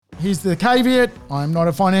here's the caveat. I'm not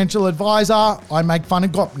a financial advisor. I make fun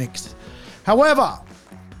of Gopniks. However,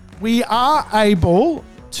 we are able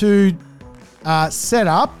to set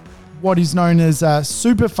up what is known as a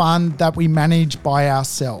super fund that we manage by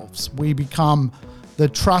ourselves. We become the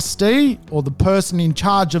trustee or the person in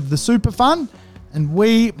charge of the super fund, and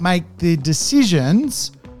we make the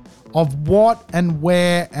decisions of what and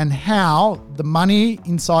where and how the money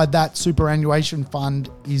inside that superannuation fund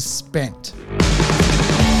is spent.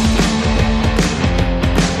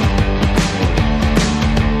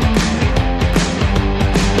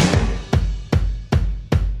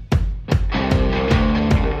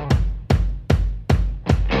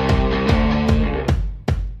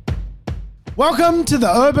 Welcome to the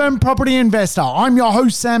Urban Property Investor. I'm your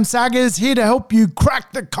host, Sam Saggers, here to help you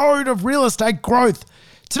crack the code of real estate growth.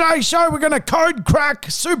 Today's show, we're going to code crack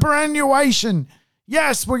superannuation.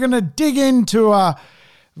 Yes, we're going to dig into a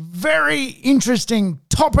very interesting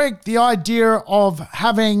topic, the idea of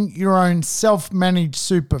having your own self-managed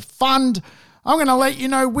super fund. I'm going to let you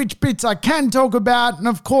know which bits I can talk about. And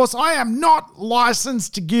of course, I am not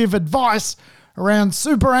licensed to give advice around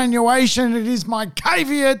superannuation. It is my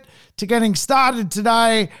caveat to getting started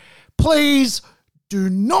today. Please do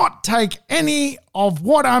not take any of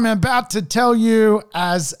what I'm about to tell you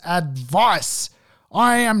as advice.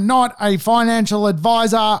 I am not a financial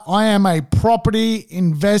advisor. I am a property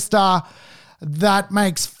investor that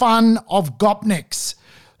makes fun of Gopniks.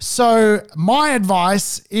 So my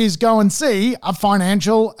advice is go and see a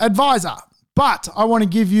financial advisor. But I want to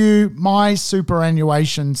give you my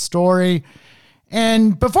superannuation story.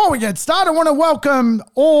 And before we get started, I want to welcome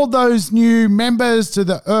all those new members to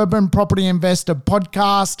the Urban Property Investor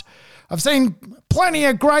podcast. I've seen plenty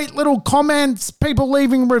of great little comments, people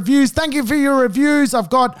leaving reviews. Thank you for your reviews. I've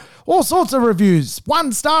got all sorts of reviews,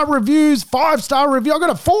 1-star reviews, 5-star review. I've got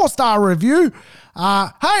a 4-star review.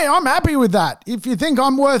 Hey, I'm happy with that. If you think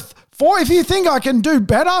I'm worth 4, if you think I can do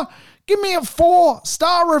better, give me a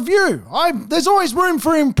 4-star review. There's always room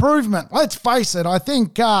for improvement. Let's face it. I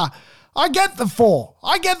think I get the 4.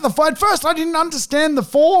 At first, I didn't understand the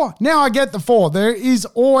 4. Now I get the 4. There is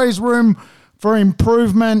always room for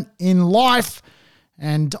improvement in life,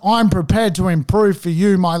 and I'm prepared to improve for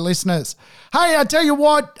you, my listeners. Hey, I tell you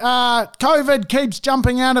what, COVID keeps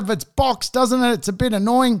jumping out of its box, doesn't it? It's a bit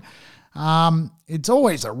annoying. It's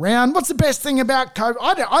always around. What's the best thing about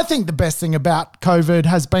COVID? I think the best thing about COVID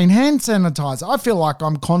has been hand sanitizer. I feel like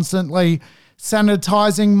I'm constantly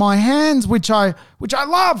sanitizing my hands, which I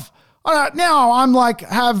love. Now I'm like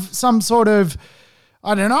have some sort of,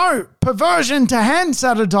 perversion to hand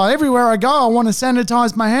sanitizer. Everywhere I go, I want to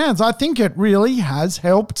sanitize my hands. I think it really has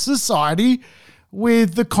helped society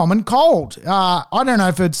with the common cold. I don't know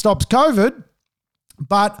if it stops COVID,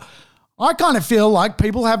 but I kind of feel like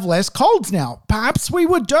people have less colds now. Perhaps we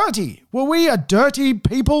were dirty. Were we a dirty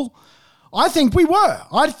people? I think we were.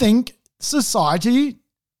 I think society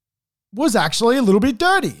was actually a little bit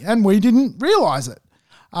dirty and we didn't realize it.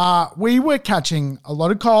 We were catching a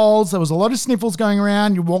lot of colds. There was a lot of sniffles going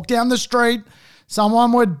around. You walk down the street,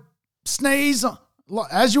 someone would sneeze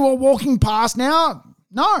as you were walking past. Now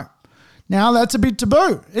that's a bit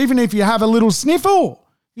taboo. Even if you have a little sniffle,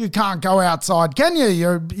 you can't go outside, can you?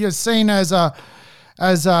 You're seen as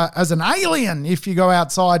an alien if you go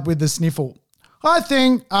outside with the sniffle. I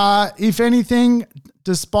think, if anything,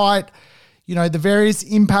 despite the various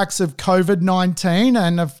impacts of COVID-19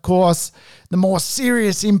 and, of course, the more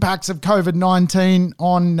serious impacts of COVID-19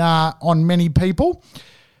 on many people,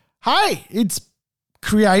 hey, it's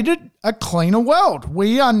created a cleaner world.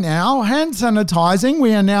 We are now hand sanitizing.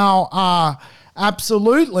 We are now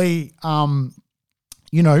absolutely,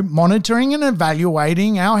 monitoring and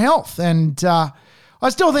evaluating our health. And I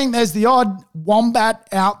still think there's the odd wombat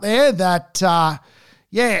out there that,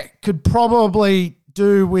 could probably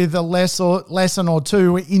do with a lesson or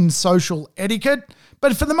two in social etiquette.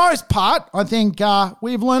 But for the most part, I think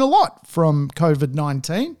we've learned a lot from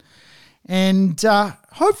COVID-19. And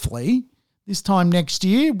hopefully this time next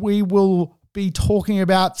year, we will be talking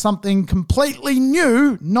about something completely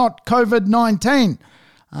new, not COVID-19.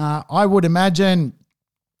 I would imagine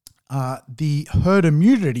the herd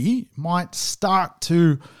immunity might start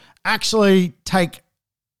to actually take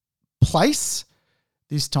place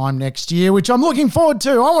this time next year, which I'm looking forward to.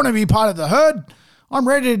 I want to be part of the herd. I'm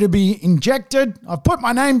ready to be injected. I've put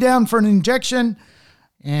my name down for an injection,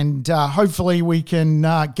 and hopefully we can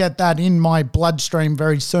get that in my bloodstream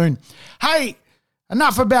very soon. Hey,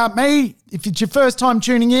 enough about me. If it's your first time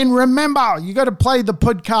tuning in, remember, you got to play the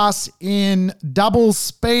podcast in double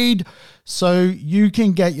speed so you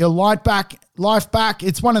can get your life back.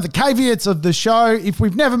 It's one of the caveats of the show. If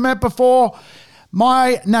we've never met before,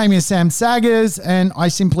 My name is Sam Saggers, and I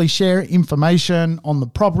simply share information on the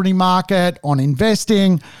property market, on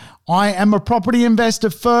investing. I am a property investor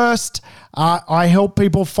first. I help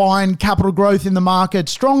people find capital growth in the market,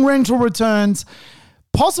 strong rental returns,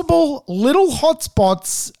 possible little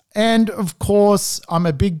hotspots, and of course, I'm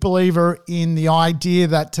a big believer in the idea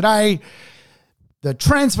that today the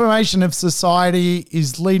transformation of society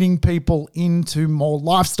is leading people into more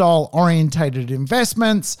lifestyle-orientated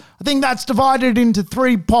investments. I think that's divided into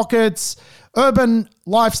three pockets: urban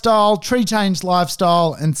lifestyle, tree change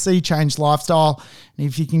lifestyle, and sea change lifestyle. And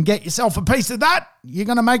if you can get yourself a piece of that, you're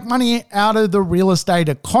going to make money out of the real estate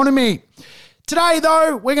economy. Today,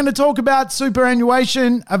 though, we're going to talk about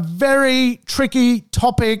superannuation, a very tricky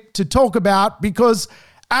topic to talk about because,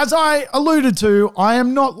 as I alluded to, I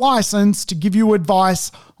am not licensed to give you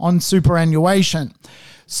advice on superannuation.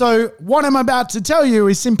 So what I'm about to tell you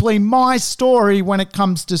is simply my story when it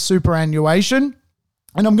comes to superannuation.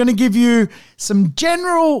 And I'm going to give you some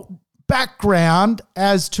general background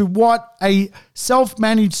as to what a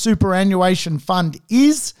self-managed superannuation fund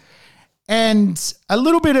is, and a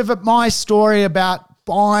little bit of my story about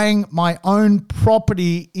buying my own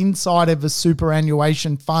property inside of a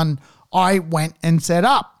superannuation fund I went and set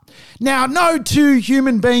up. Now, no two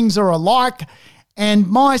human beings are alike, and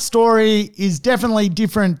my story is definitely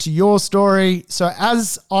different to your story. So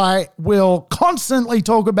as I will constantly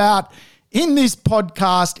talk about in this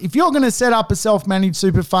podcast, if you're going to set up a self-managed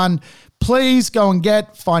super fund, please go and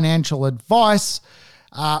get financial advice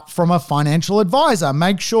from a financial advisor.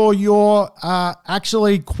 Make sure you're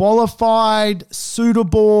actually qualified,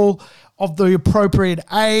 suitable, of the appropriate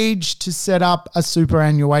age to set up a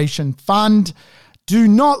superannuation fund. Do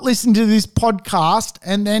not listen to this podcast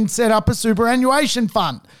and then set up a superannuation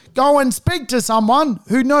fund. Go and speak to someone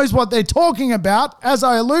who knows what they're talking about. As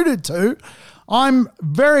I alluded to, I'm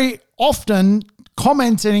very often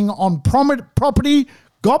commenting on property,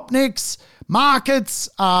 Gopniks, markets,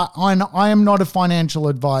 and I am not a financial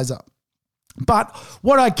advisor. But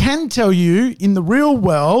what I can tell you in the real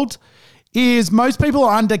world is most people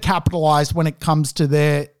are undercapitalized when it comes to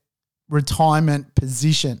their retirement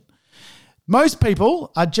position. Most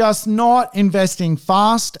people are just not investing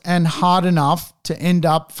fast and hard enough to end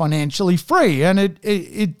up financially free. And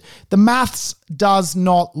the maths does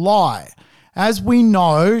not lie. As we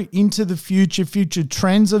know, into the future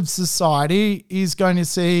trends of society is going to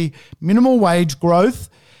see minimal wage growth.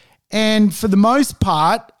 And for the most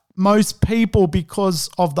part, most people, because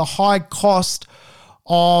of the high cost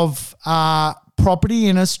of property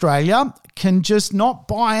in Australia, can just not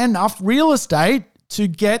buy enough real estate to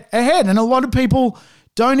get ahead. And a lot of people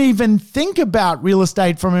don't even think about real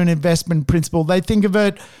estate from an investment principle. They think of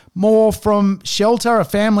it more from shelter, a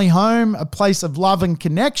family home, a place of love and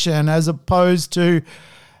connection, as opposed to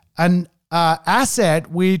an asset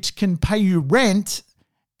which can pay you rent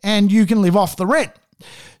and you can live off the rent.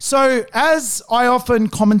 So as I often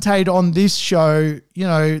commentate on this show, you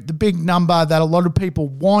know, the big number that a lot of people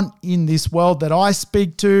want in this world that I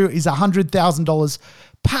speak to is $100,000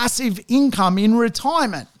 passive income in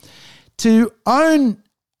retirement. To own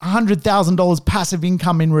 $100,000 passive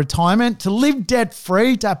income in retirement, to live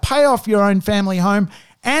debt-free, to pay off your own family home,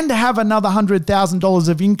 and to have another $100,000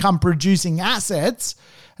 of income producing assets,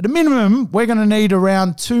 at a minimum, we're going to need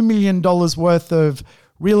around $2 million worth of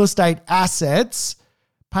real estate assets,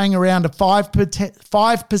 paying around a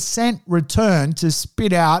 5% return to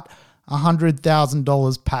spit out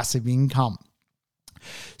 $100,000 passive income.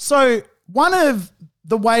 So one of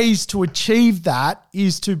the ways to achieve that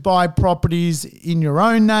is to buy properties in your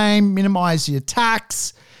own name, minimize your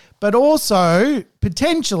tax, but also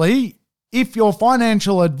potentially, if your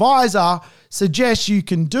financial advisor suggests you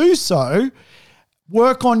can do so,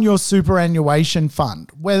 work on your superannuation fund,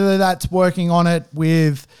 whether that's working on it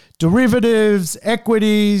with derivatives,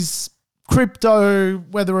 equities, crypto,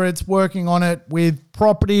 whether it's working on it with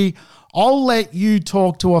property. I'll let you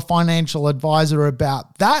talk to a financial advisor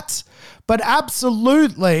about that. But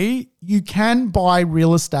absolutely, you can buy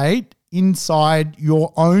real estate inside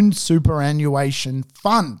your own superannuation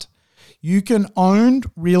fund. You can own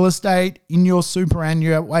real estate in your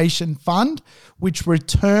superannuation fund, which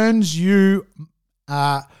returns you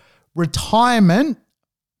retirement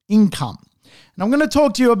income. And I'm going to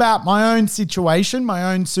talk to you about my own situation,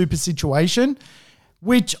 my own super situation,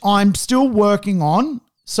 which I'm still working on.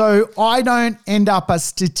 So I don't end up a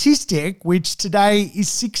statistic, which today is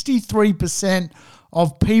 63%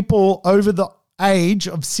 of people over the age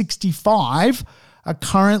of 65 are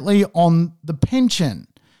currently on the pension.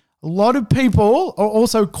 A lot of people are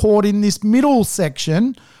also caught in this middle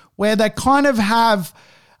section where they kind of have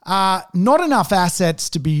not enough assets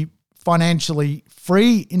to be financially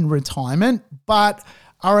free in retirement, but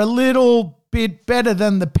are a little bit better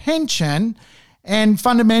than the pension and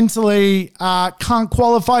fundamentally can't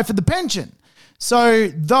qualify for the pension. So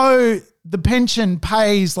though the pension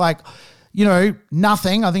pays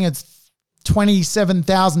nothing, I think it's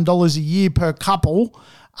 $27,000 a year per couple,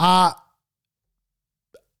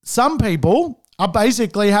 some people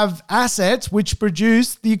basically have assets which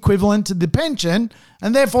produce the equivalent to the pension,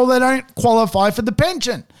 and therefore they don't qualify for the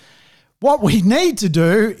pension. What we need to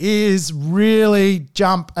do is really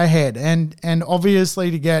jump ahead and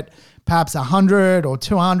obviously to get perhaps $100,000 or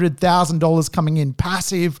 $200,000 coming in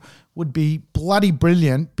passive would be bloody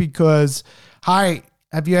brilliant because, hey,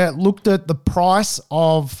 have you looked at the price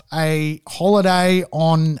of a holiday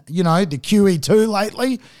on, the QE2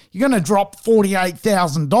 lately? You're going to drop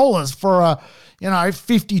 $48,000 for a,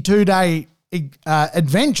 52-day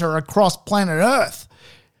adventure across planet Earth.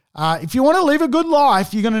 If you want to live a good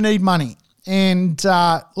life, you're going to need money. And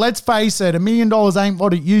let's face it, $1 million ain't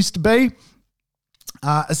what it used to be.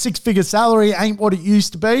 A six-figure salary ain't what it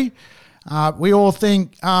used to be. We all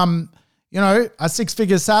think, a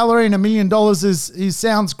six-figure salary and $1 million is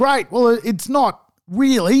sounds great. Well, it's not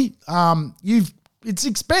really. It's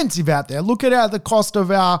expensive out there. Look at the cost of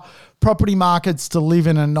our property markets to live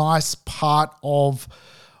in a nice part of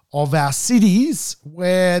our cities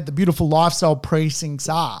where the beautiful lifestyle precincts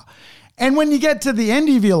are. And when you get to the end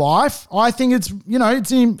of your life, I think it's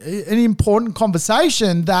an important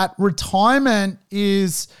conversation that retirement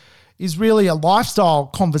is really a lifestyle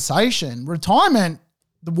conversation.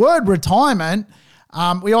 The word retirement,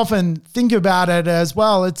 we often think about it as,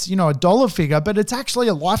 well, it's, a dollar figure, but it's actually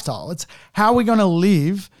a lifestyle. It's how we're going to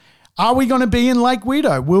live. Are we going to be in Lake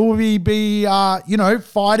Wedo? Will we be,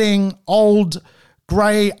 fighting old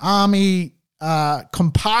grey army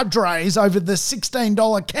compadres over the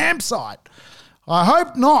 $16 campsite? I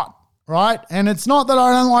hope not, right? And it's not that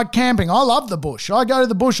I don't like camping. I love the bush. I go to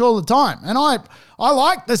the bush all the time. And I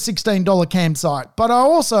like the $16 campsite, but I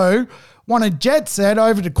also want to jet set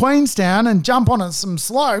over to Queenstown and jump on some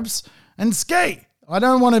slopes and ski. I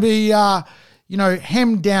don't want to be,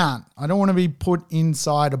 hemmed down. I don't want to be put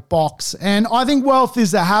inside a box. And I think wealth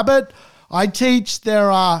is a habit. I teach there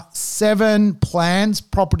are 7 plans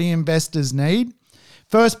property investors need.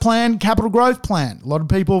 First plan, capital growth plan. A lot of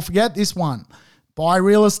people forget this one. Buy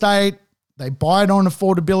real estate. They buy it on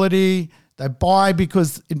affordability. They buy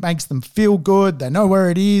because it makes them feel good. They know where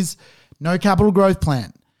it is. No capital growth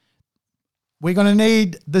plan. We're going to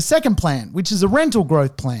need the second plan, which is a rental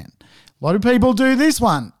growth plan. A lot of people do this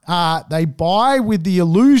one. They buy with the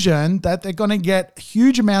illusion that they're going to get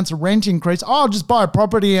huge amounts of rent increase. Oh, I'll just buy a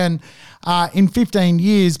property and in 15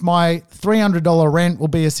 years, my $300 rent will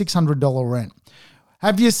be a $600 rent.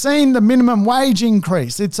 Have you seen the minimum wage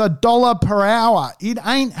increase? It's $1 per hour. It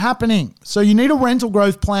ain't happening. So you need a rental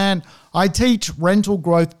growth plan. I teach rental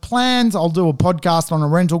growth plans. I'll do a podcast on a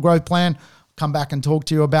rental growth plan. Come back and talk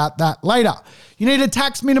to you about that later. You need a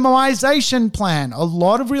tax minimization plan. A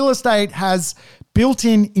lot of real estate has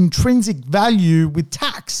built-in intrinsic value with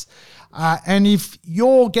tax. And if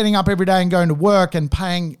you're getting up every day and going to work and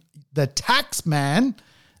paying the tax man,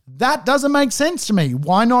 that doesn't make sense to me.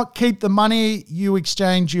 Why not keep the money you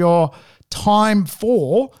exchange your time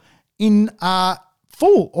for in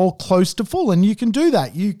full or close to full? And you can do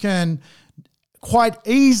that. You can quite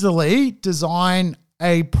easily design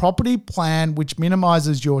a property plan which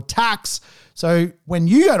minimizes your tax. So when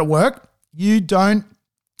you go to work, you don't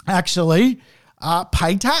actually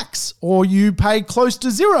pay tax, or you pay close to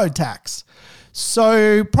zero tax.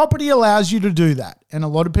 So property allows you to do that. And a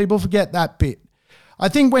lot of people forget that bit. I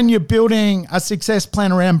think when you're building a success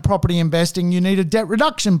plan around property investing, you need a debt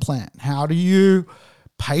reduction plan. How do you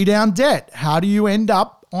pay down debt? How do you end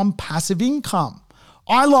up on passive income?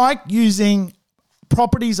 I like using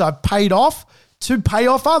properties I've paid off to pay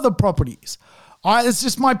off other properties. It's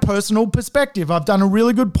just my personal perspective. I've done a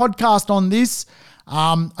really good podcast on this.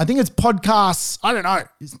 I think it's podcast, I don't know,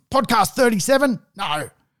 is podcast 37? No,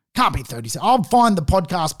 can't be 37. I'll find the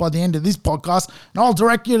podcast by the end of this podcast and I'll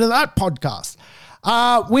direct you to that podcast.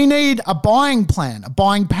 We need a buying plan, a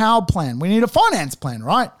buying power plan. We need a finance plan,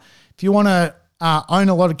 right? If you want to own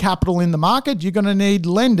a lot of capital in the market, you're going to need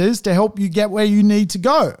lenders to help you get where you need to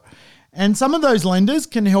go. And some of those lenders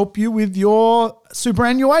can help you with your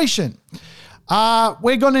superannuation.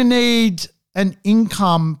 We're going to need an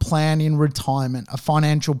income plan in retirement, a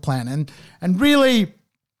financial plan. And really,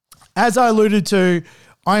 as I alluded to,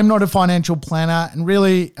 I am not a financial planner. And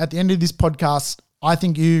really, at the end of this podcast, I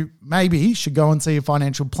think you maybe should go and see a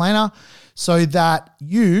financial planner so that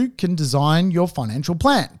you can design your financial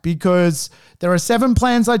plan, because there are 7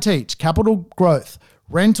 plans I teach: capital growth,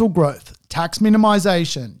 rental growth, tax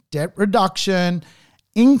minimization, debt reduction,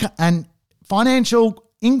 and financial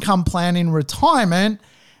income plan in retirement,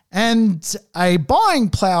 and a buying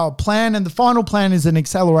power plan. And the final plan is an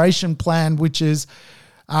acceleration plan, which is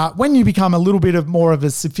when you become a little bit of more of a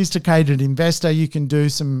sophisticated investor, you can do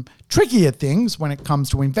some trickier things when it comes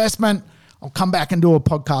to investment. I'll come back and do a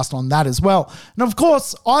podcast on that as well. And of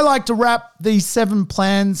course, I like to wrap these 7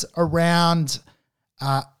 plans around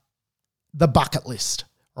the bucket list,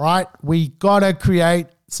 right? We got to create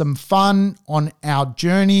some fun on our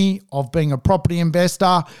journey of being a property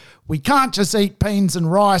investor. We can't just eat beans and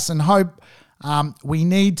rice and hope. We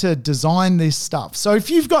need to design this stuff. So if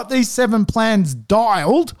you've got these 7 plans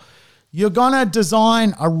dialed, you're going to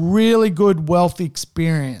design a really good wealth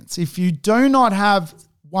experience. If you do not have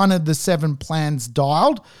one of the 7 plans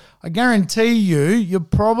dialed, I guarantee you're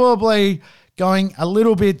probably going a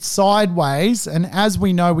little bit sideways. And as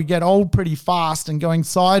we know, we get old pretty fast, and going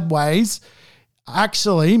sideways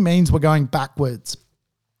actually means we're going backwards.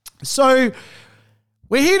 So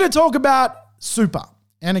we're here to talk about super.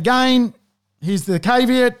 And again, here's the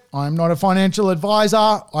caveat. I'm not a financial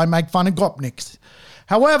advisor. I make fun of gopniks.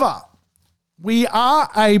 However, we are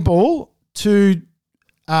able to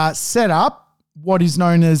set up what is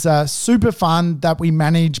known as a super fund that we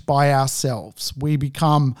manage by ourselves. We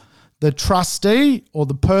become the trustee or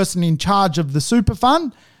the person in charge of the super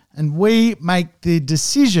fund, and we make the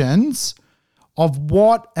decisions of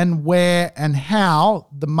what and where and how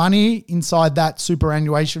the money inside that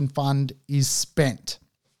superannuation fund is spent.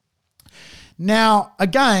 Now,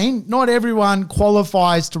 again, not everyone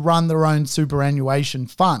qualifies to run their own superannuation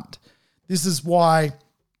fund. This is why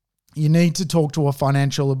you need to talk to a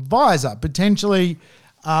financial advisor. Potentially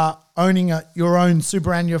owning your own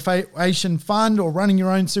superannuation fund or running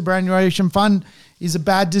your own superannuation fund is a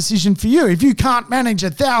bad decision for you. If you can't manage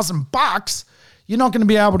 $1,000, you're not going to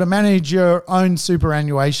be able to manage your own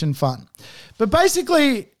superannuation fund. But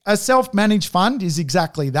basically, a self-managed fund is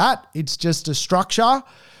exactly that. It's just a structure,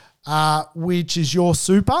 which is your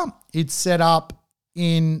super. It's set up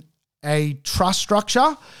in a trust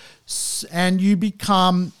structure, and you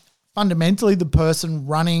become fundamentally the person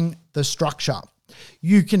running the structure.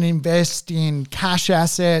 You can invest in cash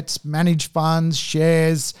assets, managed funds,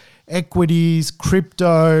 shares, equities,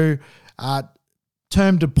 crypto,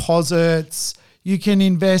 term deposits. You can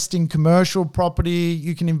invest in commercial property.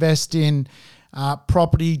 You can invest in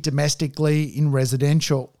property domestically in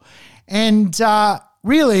residential. And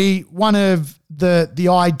really, one of the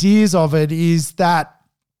ideas of it is that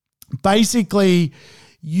basically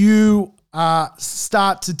you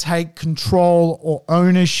start to take control or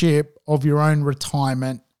ownership of your own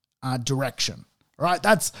retirement direction, right?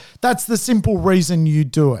 That's the simple reason you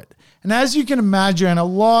do it. And as you can imagine, a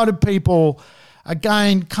lot of people,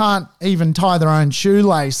 again, can't even tie their own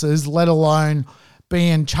shoelaces, let alone be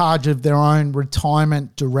in charge of their own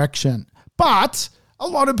retirement direction. But a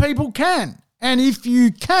lot of people can. And if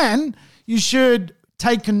you can, you should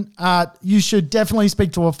definitely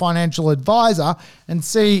speak to a financial advisor and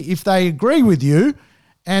see if they agree with you,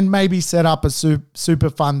 and maybe set up a super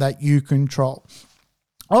fund that you control.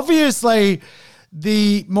 Obviously,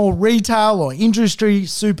 the more retail or industry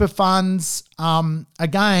super funds,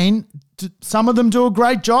 again, some of them do a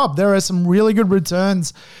great job. There are some really good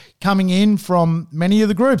returns coming in from many of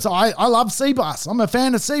the groups. I love CBUS. I'm a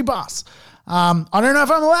fan of CBUS. I don't know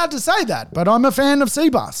if I'm allowed to say that, but I'm a fan of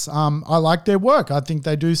CBUS. I like their work. I think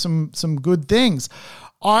they do some good things.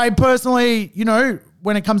 I personally,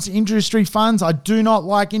 when it comes to industry funds, I do not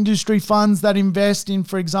like industry funds that invest in,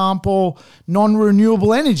 for example,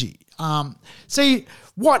 non-renewable energy. See,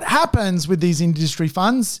 what happens with these industry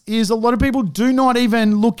funds is a lot of people do not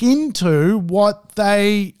even look into what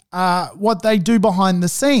they do behind the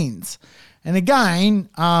scenes. And again,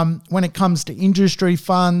 when it comes to industry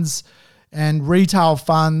funds and retail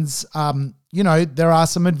funds, there are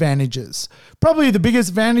some advantages. Probably the biggest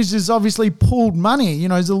advantage is obviously pooled money.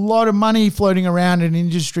 There's a lot of money floating around in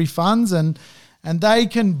industry funds, and they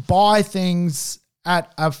can buy things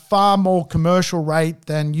at a far more commercial rate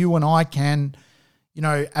than you and I can,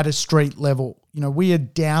 at a street level. We are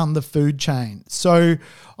down the food chain. So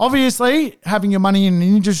obviously having your money in an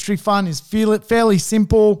industry fund is fairly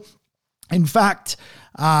simple. In fact,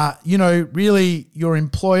 really your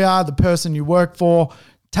employer, the person you work for,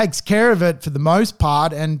 takes care of it for the most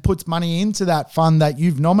part and puts money into that fund that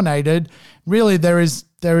you've nominated. Really, there is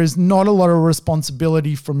not a lot of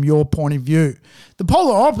responsibility from your point of view. The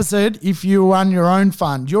polar opposite, if you run your own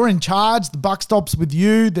fund, you're in charge, the buck stops with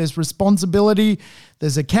you, there's responsibility,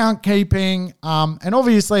 there's account keeping, and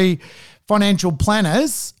obviously financial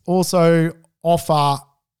planners also offer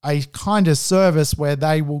a kind of service where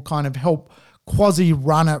they will kind of help quasi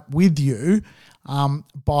run it with you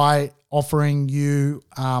by offering you,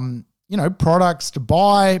 products to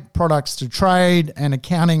buy, products to trade, and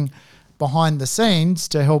accounting behind the scenes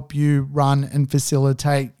to help you run and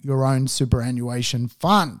facilitate your own superannuation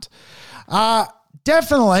fund.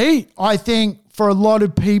 Definitely, I think for a lot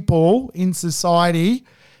of people in society,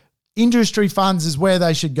 industry funds is where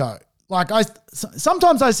they should go. Like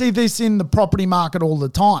sometimes I see this in the property market all the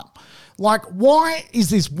time. Like, why is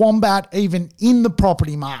this wombat even in the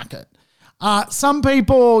property market? Some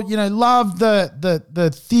people, love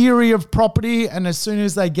the theory of property, and as soon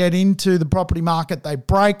as they get into the property market, they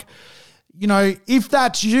break. If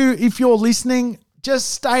that's you, if you're listening, just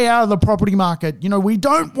stay out of the property market. We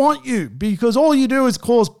don't want you, because all you do is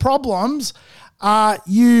cause problems.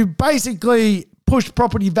 You basically push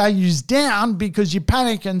property values down because you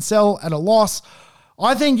panic and sell at a loss.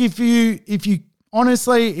 I think if you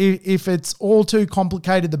honestly, if it's all too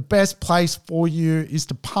complicated, the best place for you is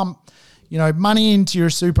to pump, money into your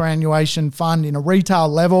superannuation fund in a retail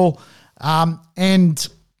level,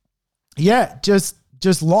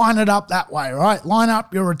 just line it up that way, right? Line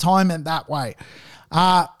up your retirement that way.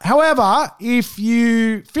 However, if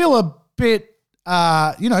you feel a bit,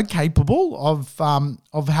 capable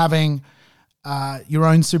of having your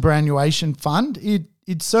own superannuation fund,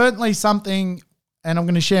 it's certainly something, and I'm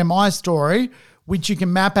going to share my story, which you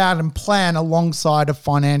can map out and plan alongside a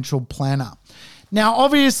financial planner. Now,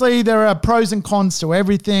 obviously, there are pros and cons to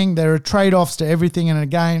everything. There are trade-offs to everything. And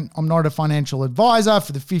again, I'm not a financial advisor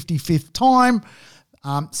for the 55th time.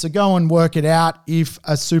 So go and work it out if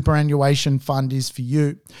a superannuation fund is for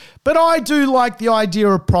you. But I do like the idea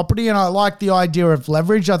of property, and I like the idea of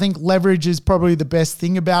leverage. I think leverage is probably the best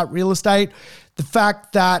thing about real estate. The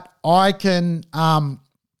fact that I can,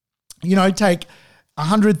 take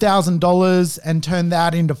 $100,000 and turn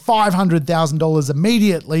that into $500,000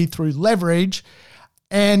 immediately through leverage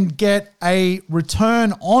and get a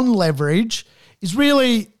return on leverage is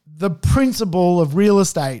really the principle of real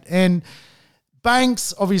estate. And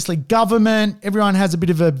banks, obviously government, everyone has a bit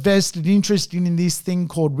of a vested interest in this thing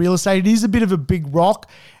called real estate. It is a bit of a big rock,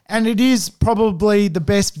 and it is probably the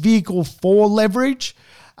best vehicle for leverage.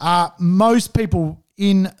 Most people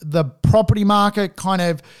in the property market kind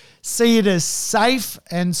of see it as safe,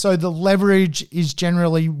 and so the leverage is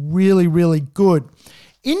generally really, really good.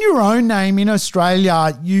 In your own name in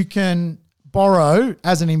Australia, you can borrow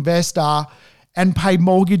as an investor and pay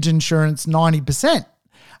mortgage insurance 90%.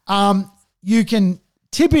 You can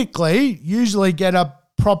usually get a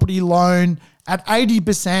property loan at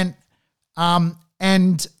 80%,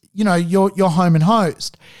 and you're home and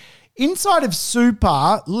hosed. Inside of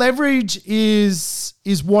super, leverage is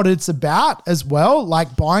what it's about as well.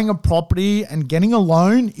 Like buying a property and getting a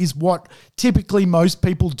loan is what typically most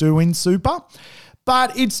people do in super.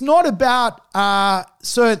 But it's not about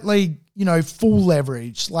certainly, full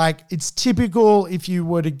leverage. Like it's typical if you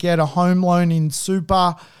were to get a home loan in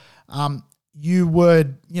super, you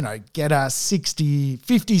would, get a 50,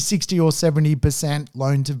 60 or 70%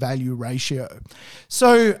 loan to value ratio.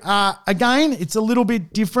 So again, it's a little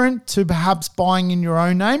bit different to perhaps buying in your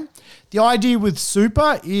own name. The idea with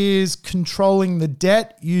super is controlling the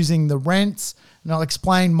debt using the rents. And I'll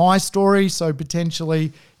explain my story, so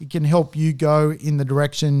potentially it can help you go in the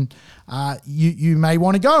direction you may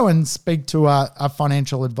want to go and speak to a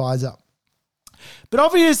financial advisor. But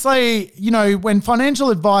obviously, when financial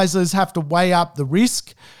advisors have to weigh up the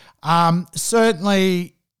risk,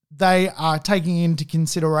 certainly they are taking into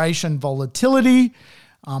consideration volatility.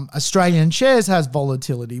 Australian shares has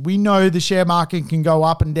volatility. We know the share market can go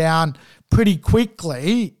up and down pretty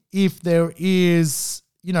quickly if there is,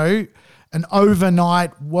 an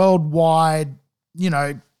overnight worldwide,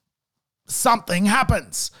 something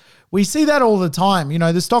happens. We see that all the time.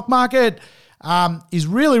 The stock market is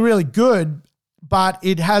really, really good, but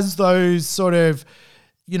it has those sort of,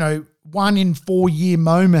 1 in 4 year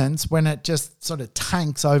moments when it just sort of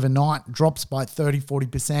tanks overnight, drops by 30,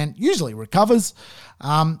 40%, usually recovers.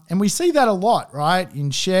 And we see that a lot, right?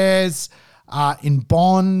 In shares, in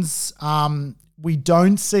bonds, we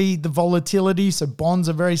don't see the volatility. So bonds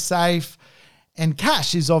are very safe, and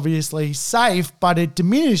cash is obviously safe, but it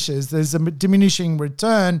diminishes. There's a diminishing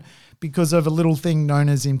return because of a little thing known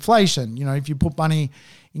as inflation. If you put money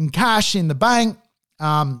in cash in the bank,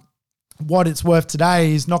 what it's worth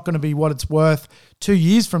today is not going to be what it's worth 2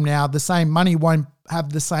 years from now. The same money won't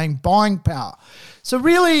have the same buying power. So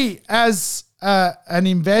really, as an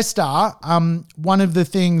investor, one of the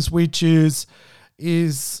things which is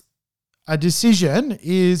a decision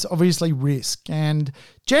is obviously risk. And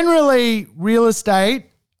generally, real estate,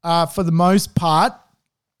 for the most part,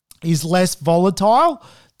 is less volatile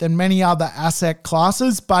than many other asset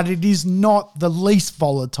classes, but it is not the least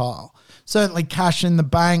volatile. Certainly cash in the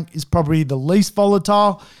bank is probably the least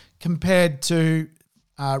volatile compared to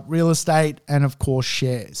real estate and, of course,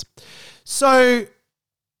 shares. So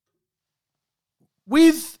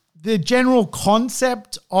with the general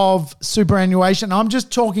concept of superannuation, I'm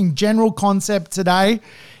just talking general concept today,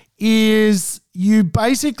 is you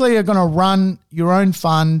basically are going to run your own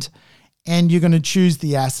fund and you're going to choose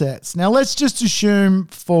the assets. Now, let's just assume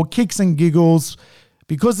for kicks and giggles,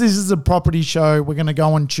 because this is a property show, we're going to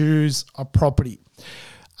go and choose a property.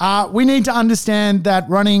 We need to understand that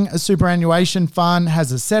running a superannuation fund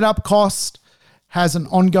has a setup cost, has an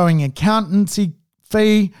ongoing accountancy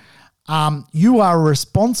fee. You are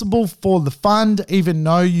responsible for the fund, even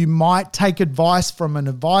though you might take advice from an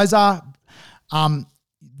advisor.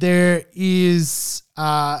 There is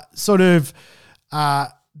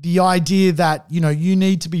the idea that, you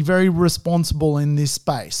need to be very responsible in this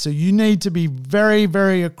space. So you need to be very,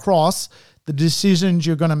 very across the decisions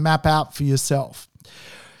you're going to map out for yourself.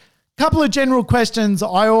 Couple of general questions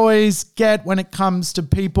I always get when it comes to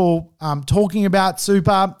people talking about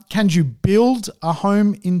super. Can you build a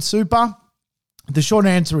home in super? The short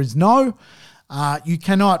answer is no. You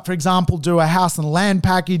cannot, for example, do a house and land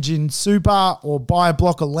package in super or buy a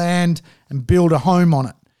block of land and build a home on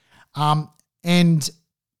it. And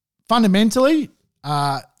fundamentally,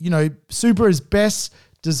 super is best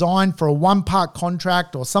designed for a one-part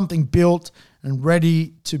contract or something built and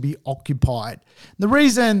ready to be occupied. The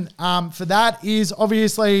reason for that is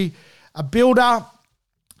obviously a builder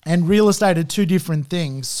and real estate are two different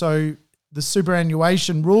things. So the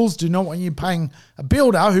superannuation rules do not want you paying a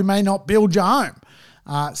builder who may not build your home.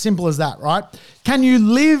 Simple as that, right? Can you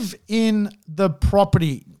live in the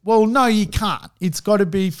property? Well, no, you can't. It's got to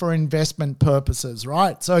be for investment purposes,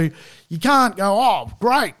 right? So you can't go, oh,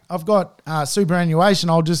 great, I've got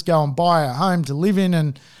superannuation, I'll just go and buy a home to live in.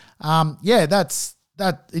 And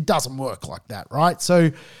it doesn't work like that, right?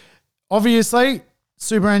 So obviously,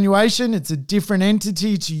 superannuation, it's a different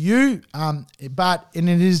entity to you, but it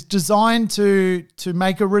is designed to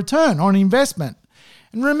make a return on investment.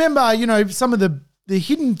 And remember, some of the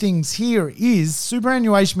hidden things here is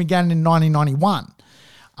superannuation began in 1991.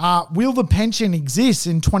 Will the pension exist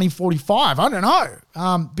in 2045? I don't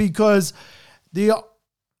know, because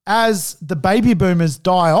as the baby boomers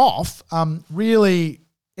die off, really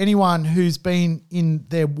anyone who's been in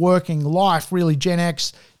their working life, really Gen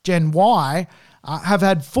X, Gen Y, have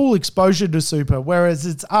had full exposure to super, whereas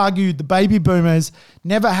it's argued the baby boomers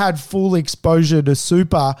never had full exposure to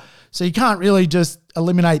super. So you can't really just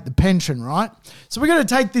eliminate the pension, right? So we're going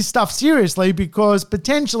to take this stuff seriously, because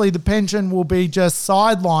potentially the pension will be just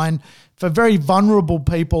sidelined for very vulnerable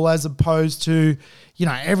people, as opposed to,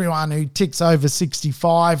 everyone who ticks over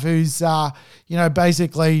 65, who's,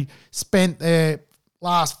 basically spent their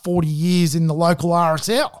last 40 years in the local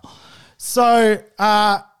RSL. So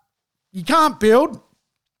you can't build.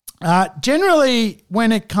 Generally,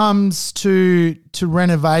 when it comes to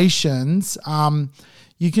renovations,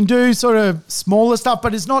 you can do sort of smaller stuff,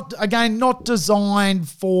 but it's not designed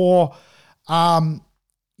for,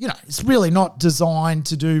 it's really not designed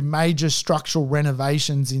to do major structural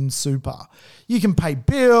renovations in super. You can pay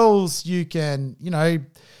bills, you can,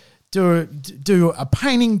 do a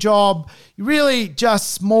painting job, really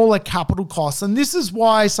just smaller capital costs. And this is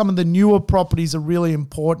why some of the newer properties are really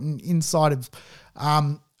important inside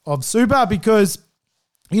of super, because,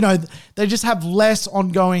 they just have less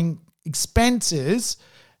ongoing expenses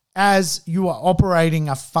as you are operating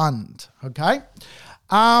a fund, okay?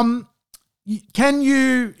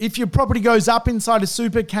 If your property goes up inside a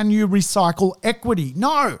super, can you recycle equity?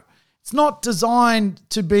 No, it's not designed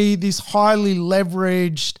to be this highly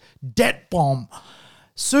leveraged debt bomb.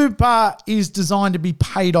 Super is designed to be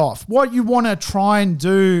paid off. What you want to try and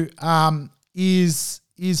do is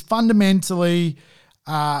fundamentally,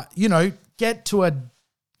 get to a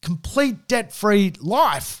complete debt-free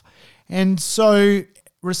life. And so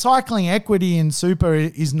recycling equity in super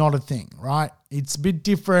is not a thing, right? It's a bit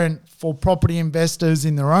different for property investors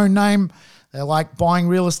in their own name. They like buying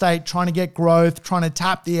real estate, trying to get growth, trying to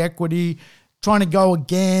tap the equity, trying to go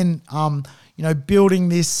again, building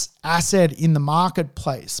this asset in the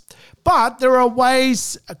marketplace. But there are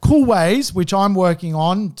cool ways, which I'm working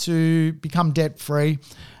on, to become debt-free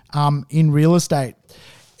in real estate.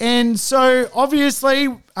 And so obviously,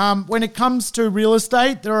 when it comes to real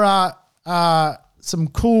estate, there are some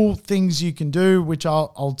cool things you can do, which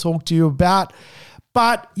I'll talk to you about.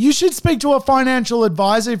 But you should speak to a financial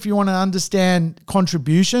advisor if you want to understand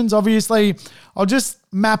contributions. Obviously, I'll just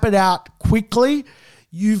map it out quickly.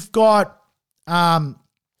 You've got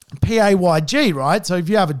PAYG, right? So if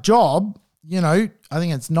you have a job, I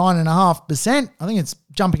think it's 9.5%. I think it's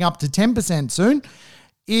jumping up to 10% soon,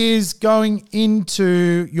 is going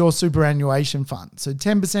into your superannuation fund. So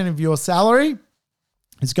 10% of your salary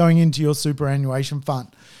is going into your superannuation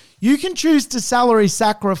fund. You can choose to salary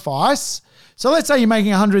sacrifice. So let's say you're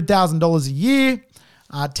making $100,000 a year.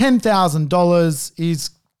 $10,000 is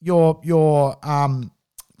your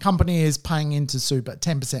company is paying into super,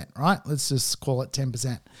 10%, right? Let's just call it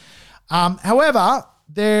 10%. However,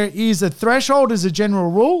 there is a threshold as a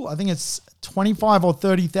general rule. I think it's $25,000 or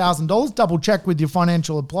 $30,000. Double check with your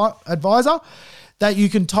financial advisor that you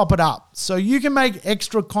can top it up. So you can make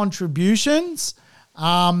extra contributions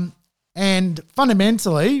and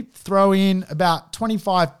fundamentally throw in about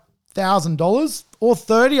 $25,000 or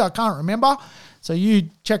 $30,000, I can't remember. So you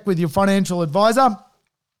check with your financial advisor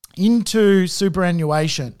into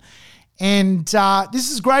superannuation. And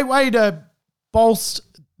this is a great way to bolster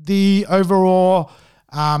the overall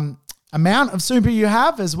amount of super you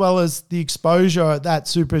have, as well as the exposure that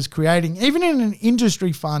super is creating. Even in an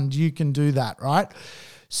industry fund, you can do that, right?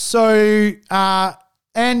 So,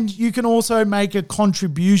 and you can also make a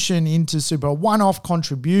contribution into super, a one-off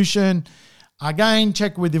contribution. Again,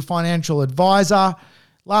 check with your financial advisor.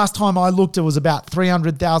 Last time I looked, it was about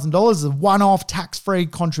 $300,000, a one-off tax-free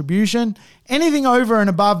contribution. Anything over and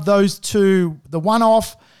above those two, the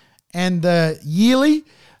one-off and the yearly,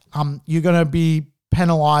 you're going to be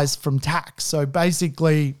penalized from tax. So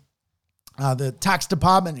basically, the tax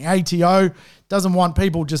department, the ATO, doesn't want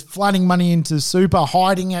people just flooding money into super,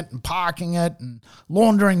 hiding it and parking it and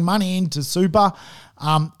laundering money into super.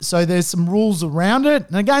 So there's some rules around it.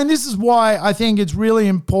 And again, this is why I think it's really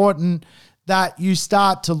important that you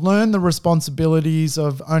start to learn the responsibilities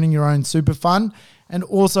of owning your own super fund, and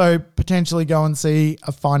also potentially go and see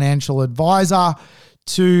a financial advisor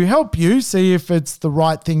to help you see if it's the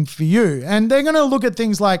right thing for you. And they're going to look at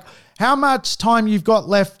things like how much time you've got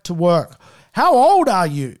left to work. How old are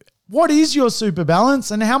you? What is your super balance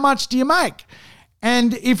and how much do you make?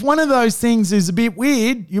 And if one of those things is a bit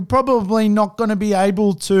weird, you're probably not going to be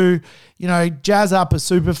able to, jazz up a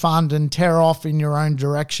super fund and tear off in your own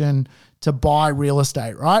direction to buy real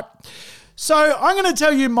estate, right? So I'm going to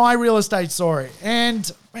tell you my real estate story.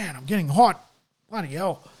 And man, I'm getting hot. Bloody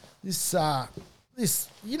hell. This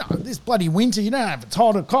bloody winter, you don't know if it's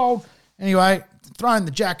hot or cold. Anyway, throwing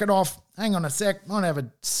the jacket off. Hang on a sec. Might have a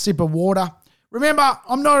sip of water. Remember,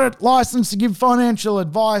 I'm not licensed to give financial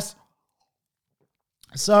advice.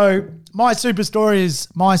 So my super story is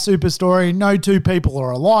my super story. No two people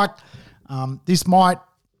are alike. This might,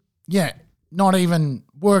 not even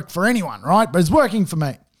work for anyone, right? But it's working for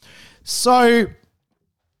me. So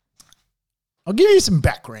I'll give you some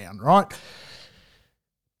background, right?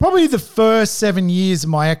 Probably the first 7 years of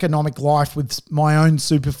my economic life with my own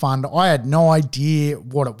super fund, I had no idea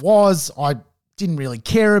what it was. I didn't really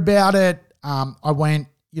care about it. I went,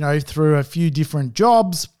 through a few different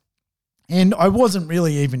jobs and I wasn't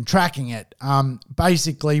really even tracking it.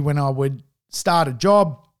 Basically, when I would start a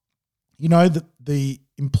job, the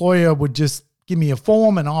employer would just give me a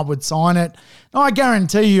form and I would sign it. And I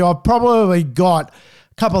guarantee you, I've probably got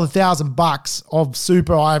a couple of $1,000 of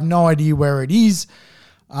super. I have no idea where it is.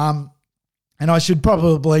 And I should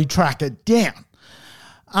probably track it down.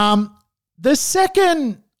 The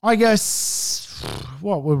second, I guess,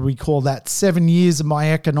 what would we call that, 7 years of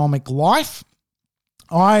my economic life,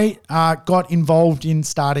 I got involved in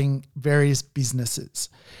starting various businesses.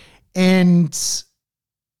 And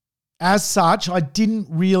as such, I didn't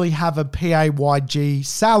really have a PAYG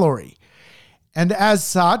salary. And as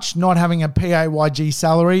such, not having a PAYG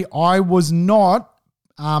salary, I was not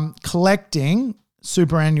collecting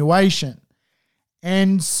superannuation.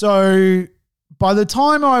 And so by the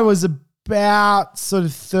time I was about sort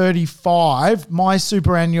of 35, my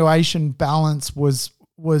superannuation balance was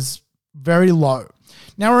very low.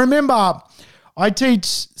 Now remember, I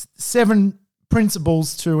teach 7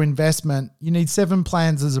 principles to investment. You need 7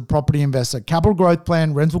 plans as a property investor: capital growth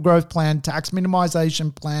plan, rental growth plan, tax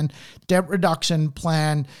minimization plan, debt reduction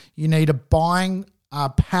plan. You need a buying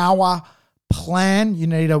power plan. You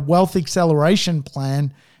need a wealth acceleration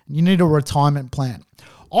plan. And you need a retirement plan.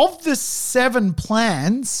 Of the 7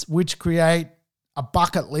 plans, which create a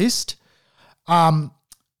bucket list,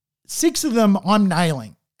 6 of them I'm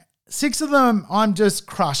nailing. 6 of them I'm just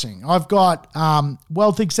crushing. I've got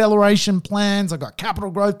wealth acceleration plans. I've got capital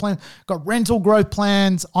growth plans. I've got rental growth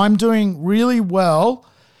plans. I'm doing really well,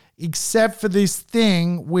 except for this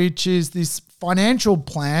thing, which is this financial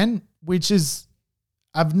plan, which is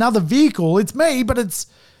another vehicle. It's me, but it's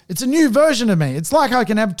a new version of me. It's like I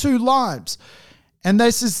can have 2 lives. And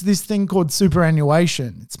this is this thing called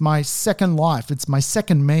superannuation. It's my second life. It's my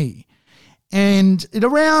second me. And at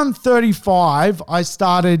around 35, I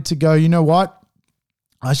started to go, you know what?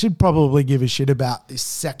 I should probably give a shit about this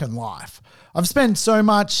second life. I've spent so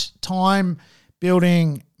much time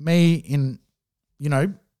building me in,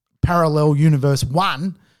 parallel universe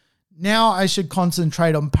 1. Now I should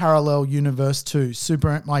concentrate on parallel universe 2,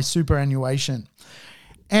 my superannuation.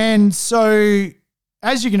 And so,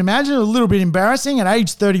 as you can imagine, a little bit embarrassing. At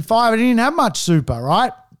age 35, I didn't have much super,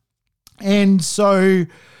 right? And so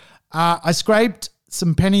I scraped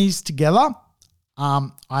some pennies together.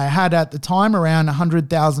 I had at the time around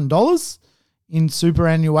 $100,000 in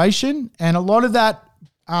superannuation. And a lot of that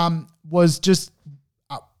was just,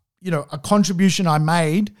 a contribution I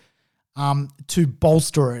made to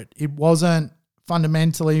bolster it. It wasn't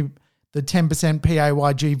fundamentally the 10%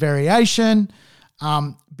 PAYG variation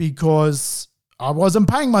because I wasn't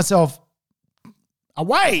paying myself a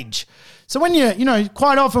wage. So when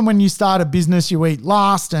quite often when you start a business, you eat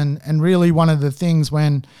last. And really one of the things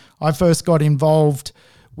when I first got involved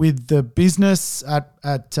with the business at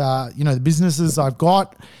the businesses I've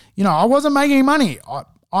got, I wasn't making money.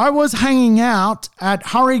 I was hanging out at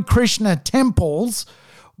Hare Krishna temples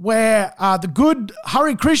where the good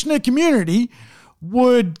Hare Krishna community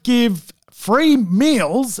would give free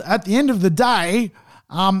meals at the end of the day,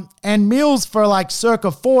 and meals for like circa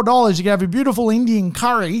 $4. You could have a beautiful Indian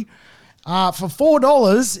curry for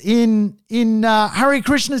 $4 in Hare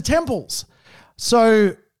Krishna temples.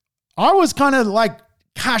 So I was kind of like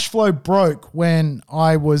cash flow broke when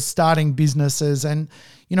I was starting businesses, and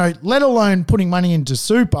let alone putting money into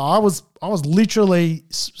super. I was literally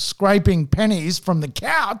scraping pennies from the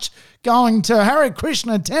couch going to Hare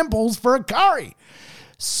Krishna temples for a curry.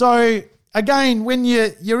 So again, when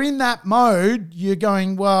you're in that mode, you're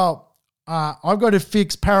going, well, I've got to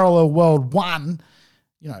fix parallel world 1,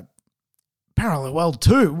 parallel world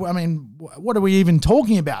 2. I mean, what are we even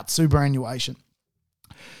talking about? Superannuation.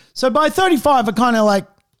 So by 35, I kind of like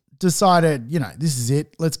decided, this is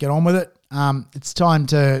it. Let's get on with it. It's time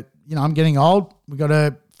to, I'm getting old. We got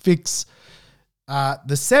to fix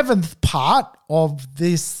the seventh part of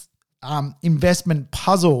this investment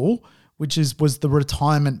puzzle, which was the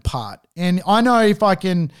retirement part. And I know if I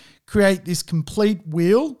can create this complete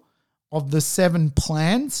wheel of the 7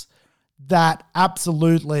 plans, that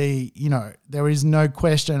absolutely, there is no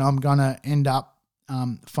question I'm going to end up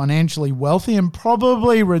financially wealthy and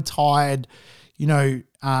probably retired,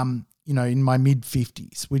 in my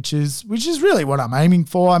mid-50s, which is really what I'm aiming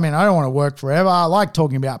for. I mean, I don't want to work forever. I like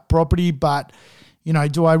talking about property, but,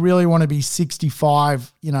 do I really want to be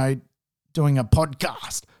 65, doing a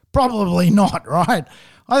podcast? Probably not, right?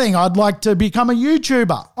 I think I'd like to become a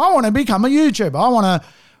YouTuber. I want to become a YouTuber. I want to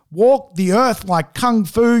walk the earth like Kung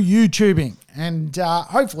Fu YouTubing, and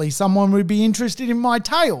hopefully someone would be interested in my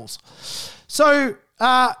tales. So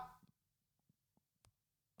I'm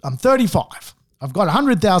 35. I've got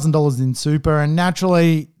 $100,000 in super, and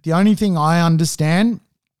naturally the only thing I understand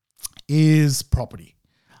is property.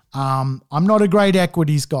 I'm not a great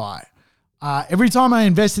equities guy. Every time I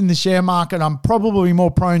invest in the share market, I'm probably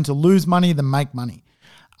more prone to lose money than make money.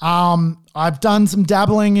 I've done some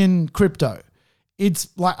dabbling in crypto. It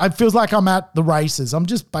feels like I'm at the races. I'm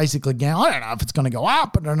just basically going, I don't know if it's going to go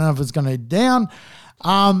up. I don't know if it's going to go down.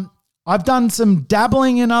 I've done some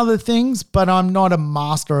dabbling in other things, but I'm not a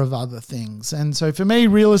master of other things. And so for me,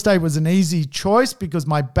 real estate was an easy choice because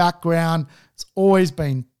my background has always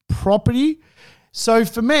been property. So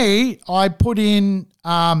for me, I put in,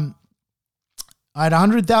 I had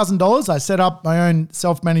 $100,000. I set up my own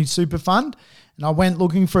self-managed super fund, and I went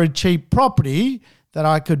looking for a cheap property that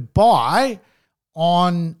I could buy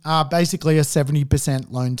on basically a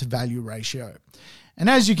 70% loan to value ratio. And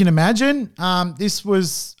as you can imagine, this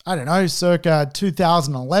was, circa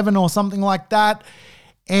 2011 or something like that.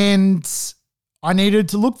 And I needed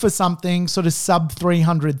to look for something sort of sub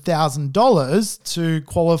 $300,000 to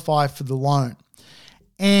qualify for the loan.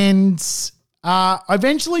 And I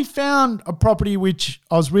eventually found a property which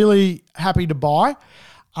I was really happy to buy.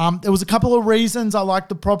 There was a couple of reasons I liked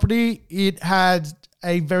the property. It had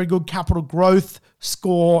a very good capital growth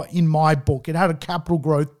score in my book. It had a capital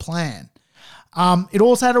growth plan. It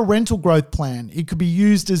also had a rental growth plan. It could be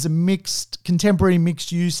used as a contemporary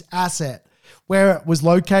mixed use asset. Where it was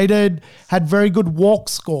located had very good walk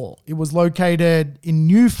score. It was located in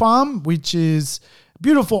New Farm, which is a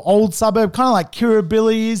beautiful old suburb, kind of like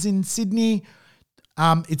Kirribilli is in Sydney.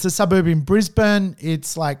 It's a suburb in Brisbane.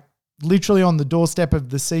 It's like literally on the doorstep of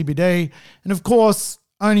the CBD. And of course,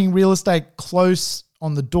 owning real estate close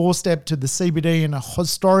on the doorstep to the CBD in a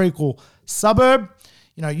historical suburb,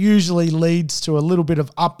 usually leads to a little bit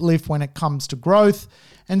of uplift when it comes to growth.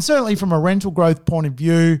 And certainly from a rental growth point of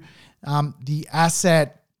view, the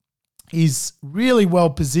asset is really well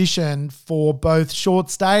positioned for both short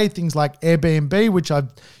stay, things like Airbnb, which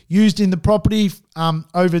I've used in the property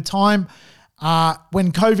over time.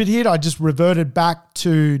 When COVID hit, I just reverted back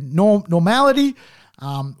to normality.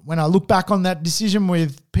 When I look back on that decision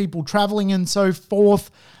with people traveling and so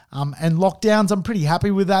forth, and lockdowns, I'm pretty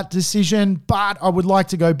happy with that decision. But I would like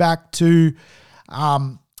to go back to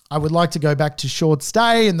short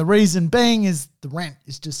stay, and the reason being is the rent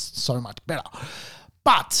is just so much better.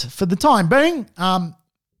 But for the time being,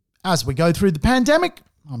 as we go through the pandemic,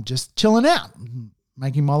 I'm just chilling out,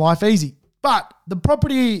 making my life easy. But the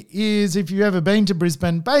property is, if you've ever been to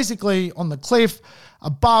Brisbane, basically on the cliff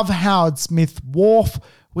above Howard Smith Wharf,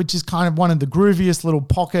 which is kind of one of the grooviest little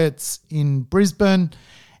pockets in Brisbane.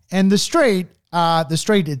 And the street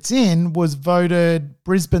it's in was voted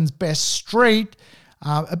Brisbane's best street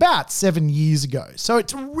about 7 years ago. So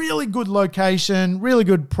it's a really good location, really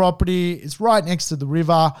good property. It's right next to the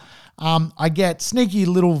river. I get sneaky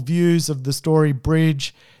little views of the Story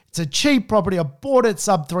Bridge. It's a cheap property. I bought it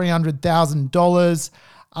sub $300,000.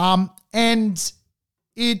 And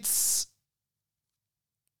it's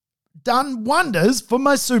done wonders for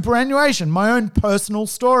my superannuation, my own personal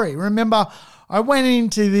story. Remember, I went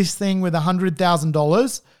into this thing with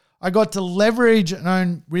 $100,000. I got to leverage and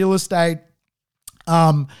own real estate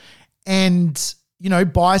and,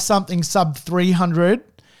 buy something sub 300.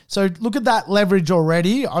 So look at that leverage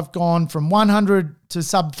already. I've gone from 100 to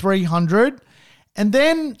sub 300. And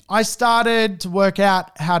then I started to work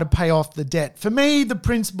out how to pay off the debt. For me, the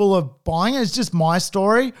principle of buying, it's just my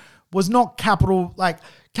story, was not capital. Like,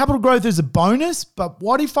 capital growth is a bonus, but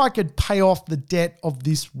what if I could pay off the debt of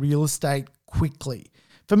this real estate quickly?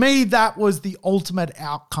 For me, that was the ultimate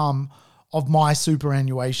outcome of my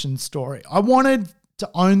superannuation story. I wanted to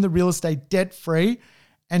own the real estate debt-free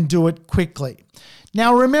and do it quickly.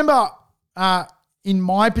 Now, remember, in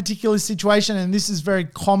my particular situation, and this is very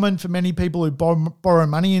common for many people who borrow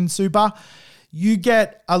money in super, you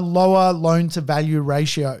get a lower loan to value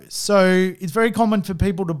ratio. So it's very common for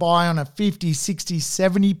people to buy on a 50, 60,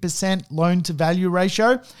 70% loan to value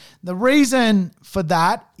ratio. The reason for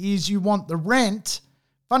that is you want the rent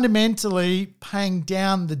fundamentally paying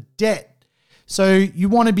down the debt. So you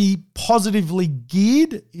want to be positively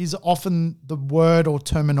geared is often the word or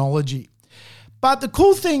terminology. But the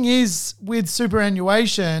cool thing is with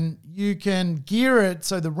superannuation, you can gear it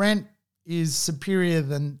so the rent is superior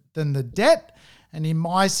than the debt. And in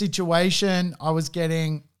my situation, I was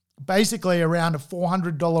getting basically around a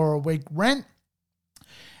 $400 a week rent.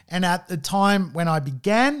 And at the time when I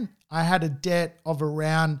began, I had a debt of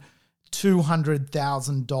around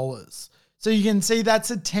 $200,000. So you can see that's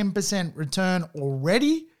a 10% return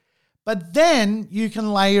already. But then you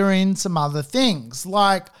can layer in some other things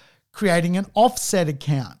like creating an offset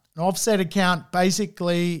account. An offset account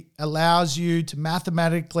basically allows you to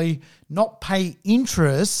mathematically not pay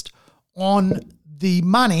interest on the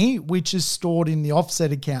money which is stored in the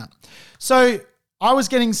offset account. So I was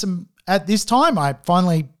getting some, at this time, I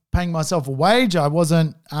finally paying myself a wage. I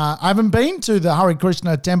haven't been to the Hare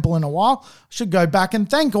Krishna temple in a while. I should go back and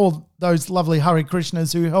thank all those lovely Hare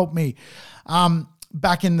Krishnas who helped me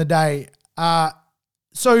back in the day.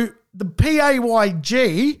 So the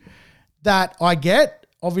PAYG that I get,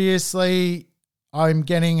 obviously I'm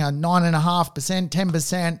getting a 9.5%,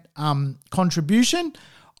 10% contribution.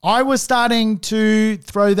 I was starting to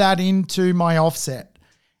throw that into my offset.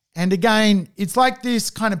 And again, it's like this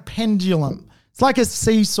kind of pendulum. It's like a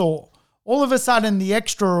seesaw. All of a sudden, the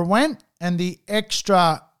extra went and the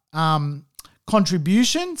extra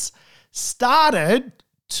contributions started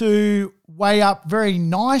to weigh up very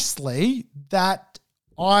nicely that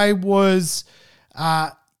I was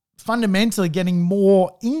fundamentally getting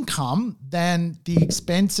more income than the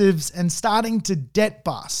expenses and starting to debt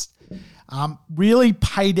bust, really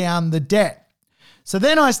pay down the debt. So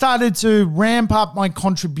then I started to ramp up my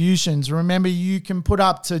contributions. Remember, you can put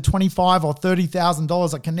up to $25,000 or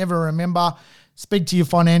 $30,000. I can never remember. Speak to your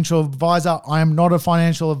financial advisor. I am not a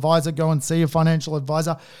financial advisor. Go and see a financial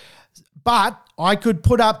advisor. But I could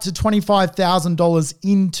put up to $25,000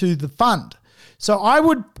 into the fund. So I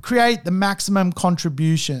would create the maximum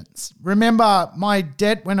contributions. Remember, my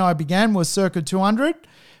debt when I began was circa $200.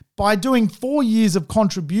 By doing 4 years of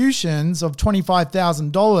contributions of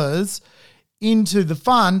 $25,000 into the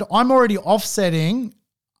fund, I'm already offsetting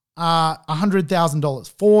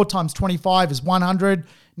 $100,000. 4 times 25 is 100.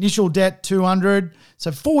 Initial debt 200.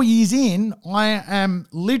 So 4 years in, I am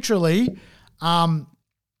literally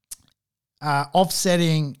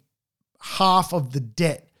offsetting half of the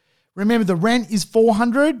debt. Remember, the rent is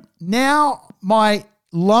 $400. Now my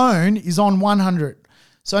loan is on $100.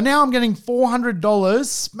 So now I'm getting $400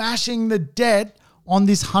 smashing the debt on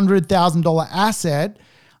this $100,000 asset.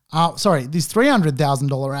 This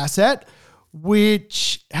 $300,000 asset,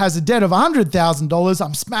 which has a debt of $100,000.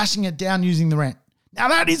 I'm smashing it down using the rent. Now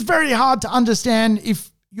that is very hard to understand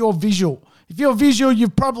if you're visual. If you're visual,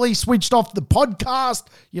 you've probably switched off the podcast.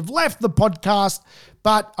 You've left the podcast,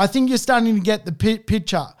 but I think you're starting to get the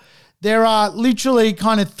picture. There are literally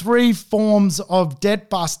kind of three forms of debt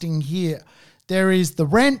busting here. There is the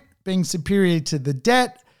rent being superior to the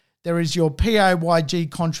debt. There is your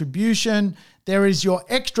PAYG contribution. There is your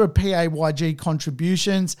extra PAYG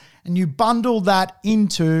contributions, and you bundle that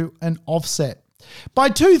into an offset. By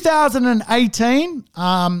 2018,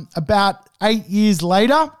 about 8 years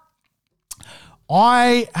later,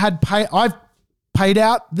 I've paid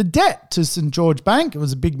out the debt to St. George Bank. It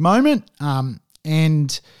was a big moment.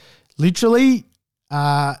 And literally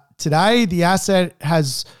today the asset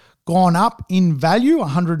has gone up in value,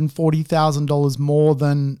 $140,000 more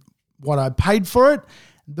than what I paid for it.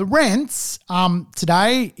 The rents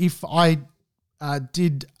today, if I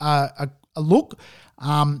did a look,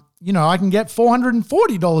 I can get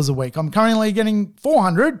 $440 a week. I'm currently getting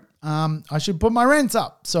 $400. I should put my rents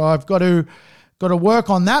up. So I've got to work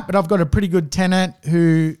on that, but I've got a pretty good tenant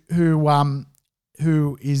who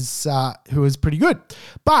is pretty good.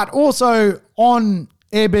 But also on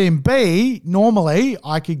Airbnb, normally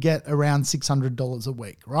I could get around $600 a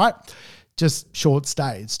week, right? Just short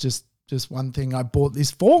stays, just one thing I bought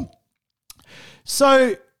this for.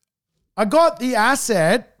 So I got the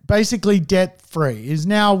asset basically debt free. Is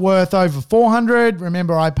now worth over $400.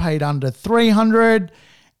 Remember, I paid under $300.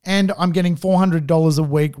 And I'm getting $400 a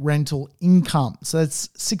week rental income. So that's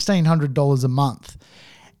 $1,600 a month.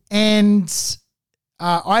 And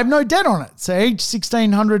I have no debt on it. So each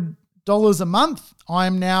 $1,600 a month,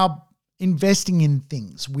 I'm now investing in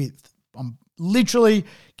things with. I'm literally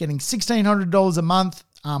getting $1,600 a month.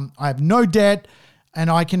 I have no debt and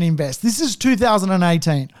I can invest. This is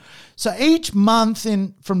 2018. So each month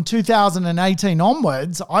from 2018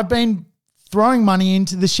 onwards, I've been throwing money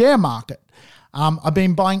into the share market. I've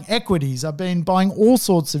been buying equities. I've been buying all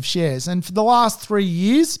sorts of shares. And for the last 3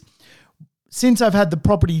 years, since I've had the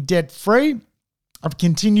property debt free, I've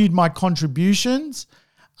continued my contributions.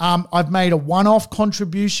 I've made a one-off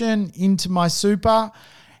contribution into my super,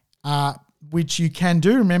 which you can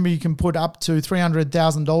do. Remember, you can put up to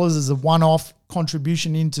 $300,000 as a one-off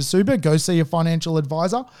contribution into super. Go see a financial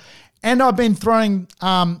advisor. And I've been throwing,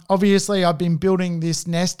 obviously, I've been building this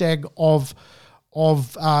nest egg of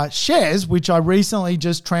shares, which I recently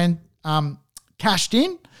just cashed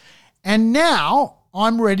in. And now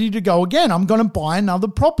I'm ready to go again. I'm going to buy another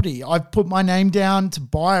property. I've put my name down to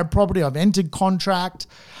buy a property. I've entered contract.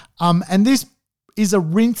 And this is a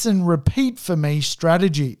rinse and repeat for me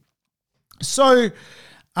strategy. So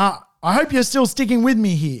I hope you're still sticking with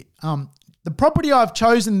me here. The property I've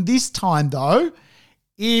chosen this time, though,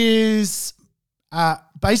 is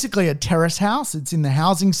basically a terrace house. It's in the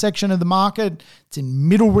housing section of the market. It's in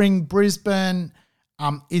Middle Ring, Brisbane.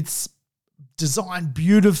 It's designed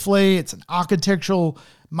beautifully. It's an architectural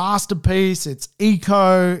masterpiece. It's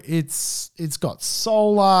eco. It's got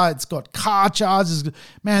solar. It's got car chargers.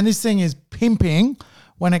 Man, this thing is pimping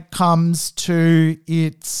when it comes to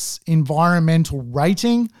its environmental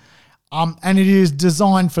rating. And it is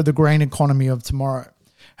designed for the green economy of tomorrow.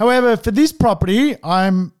 However, for this property,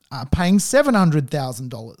 I'm paying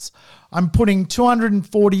 $700,000. I'm putting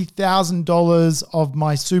 $240,000 of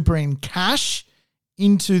my super in cash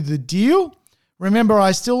into the deal. Remember,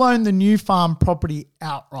 I still own the new farm property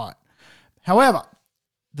outright. However,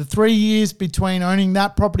 the 3 years between owning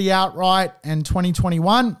that property outright and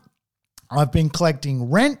 2021, I've been collecting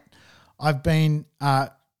rent. I've been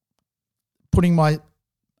putting my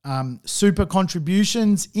super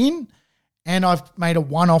contributions in, and I've made a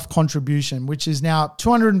one-off contribution, which is now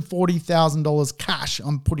 $240,000 cash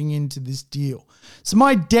I'm putting into this deal. So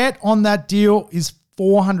my debt on that deal is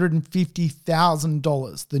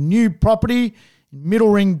 $450,000. The new property in Middle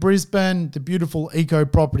Ring, Brisbane, the beautiful eco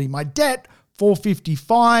property. My debt,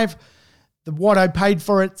 $455,000. What I paid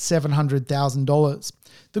for it, $700,000.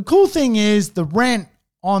 The cool thing is the rent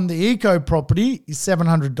on the eco property is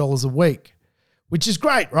 $700 a week, which is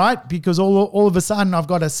great, right? Because all of a sudden I've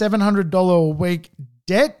got a $700 a week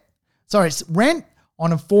rent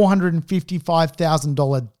on a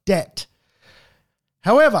 $455,000 debt.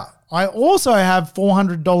 However, I also have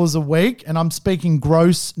 $400 a week, and I'm speaking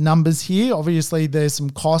gross numbers here. Obviously, there's some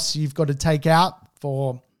costs you've got to take out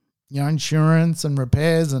for, insurance and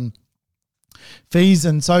repairs and fees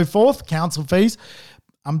and so forth, council fees.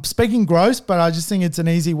 I'm speaking gross, but I just think it's an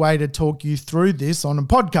easy way to talk you through this on a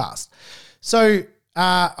podcast. So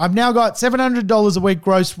I've now got $700 a week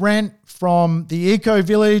gross rent from the Eco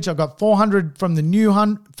Village. I've got $400 from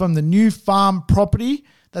the new farm property.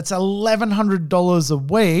 That's $1,100 a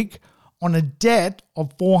week on a debt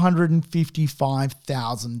of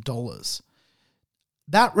 $455,000.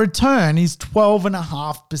 That return is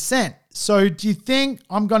 12.5%. So do you think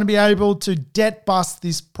I'm going to be able to debt bust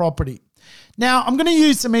this property? Now, I'm going to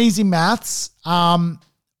use some easy maths.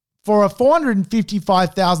 For a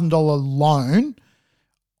 $455,000 loan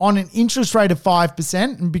on an interest rate of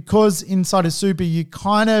 5%, and because inside of super, you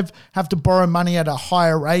kind of have to borrow money at a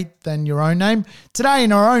higher rate than your own name. Today,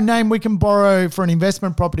 in our own name, we can borrow for an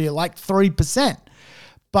investment property at like 3%.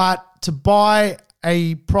 But to buy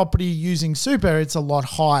a property using super, it's a lot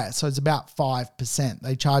higher. So it's about 5%.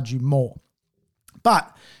 They charge you more.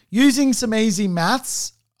 But using some easy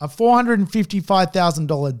maths, a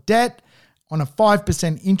 $455,000 debt on a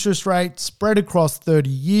 5% interest rate spread across 30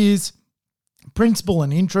 years, principal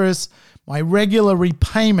and interest, my regular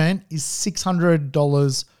repayment is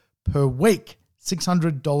 $600 per week.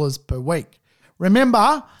 $600 per week.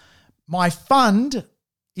 Remember, my fund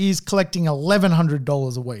is collecting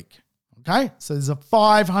 $1,100 a week. Okay, so there's a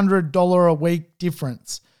 $500 a week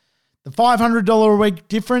difference. The $500 a week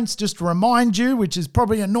difference, just to remind you, which is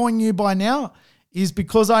probably annoying you by now, is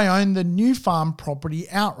because I own the new farm property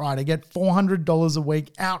outright. I get $400 a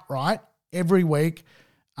week outright every week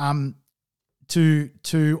to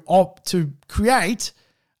create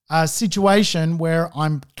a situation where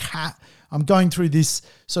I'm going through this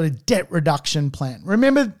sort of debt reduction plan.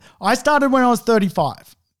 Remember, I started when I was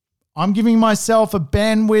 35. I'm giving myself a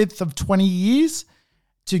bandwidth of 20 years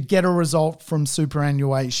to get a result from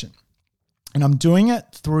superannuation. And I'm doing it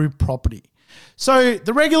through property. So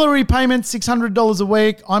the regular repayment, $600 a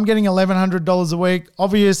week. I'm getting $1,100 a week.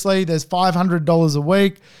 Obviously, there's $500 a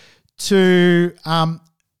week to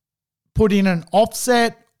put in an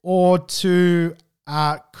offset or to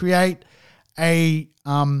create a,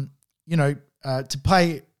 to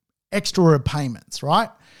pay extra repayments, right?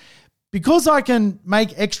 Because I can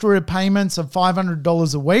make extra repayments of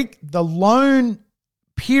 $500 a week, the loan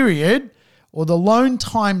period or the loan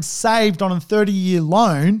time saved on a 30-year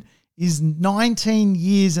loan is 19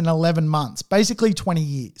 years and 11 months, basically 20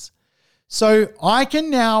 years. So I can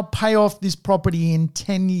now pay off this property in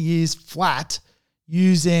 10 years flat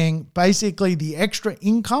using basically the extra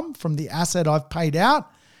income from the asset I've paid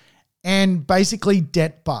out and basically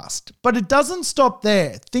debt bust. But it doesn't stop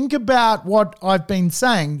there. Think about what I've been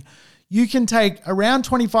saying. You can take around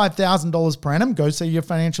 $25,000 per annum, go see your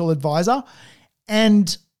financial advisor,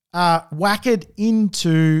 and whack it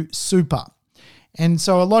into super. And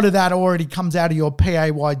so a lot of that already comes out of your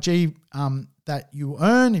PAYG that you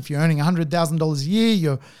earn. If you're earning $100,000 a year,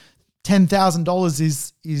 your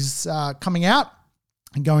 $10,000 is coming out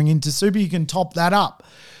and going into super. You can top that up.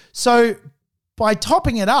 So by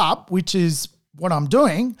topping it up, which is what I'm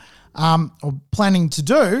doing or planning to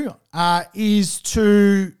do,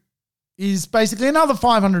 is basically another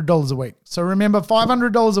 $500 a week. So remember,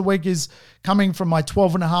 $500 a week is coming from my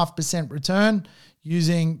 12.5% return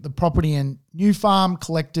using the property in New Farm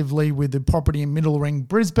collectively with the property in Middle Ring,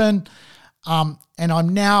 Brisbane. And I'm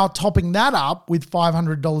now topping that up with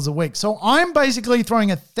 $500 a week. So I'm basically throwing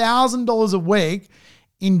 $1,000 a week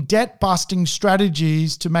in debt busting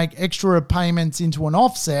strategies to make extra repayments into an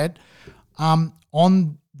offset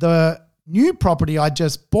on the new property I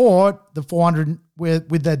just bought, the 400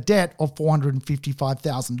 with a debt of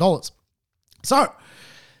 $455,000. So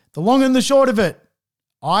the long and the short of it,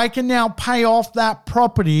 I can now pay off that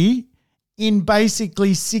property in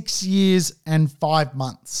basically 6 years and 5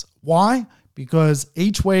 months. Why? Because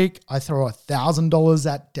each week I throw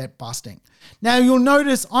 $1,000 at debt busting. Now you'll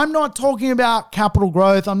notice I'm not talking about capital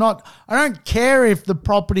growth. I don't care if the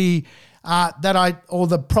property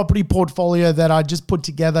the property portfolio that I just put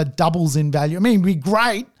together doubles in value. I mean, it'd be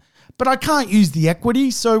great, but I can't use the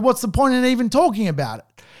equity. So what's the point in even talking about it?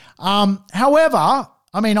 However,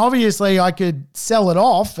 I mean, obviously I could sell it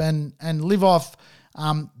off and live off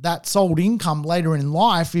that sold income later in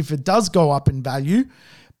life if it does go up in value.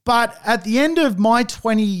 But at the end of my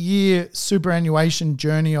 20-year superannuation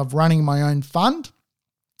journey of running my own fund,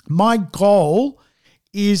 my goal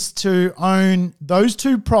is to own those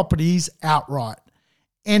two properties outright.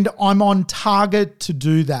 And I'm on target to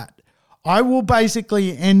do that. I will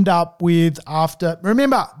basically end up with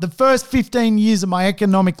remember, the first 15 years of my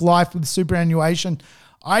economic life with superannuation,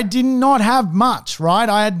 I did not have much, right?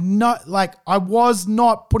 I was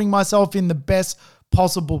not putting myself in the best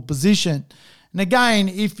possible position. And again,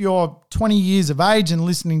 if you're 20 years of age and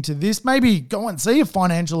listening to this, maybe go and see a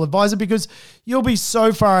financial advisor, because you'll be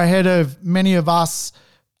so far ahead of many of us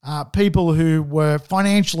people who were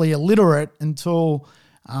financially illiterate until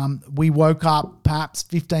we woke up perhaps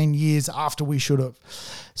 15 years after we should have.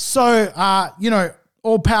 So,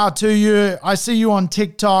 all power to you. I see you on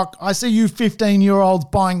TikTok. I see you 15-year-olds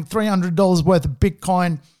buying $300 worth of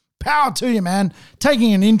Bitcoin. Power to you, man.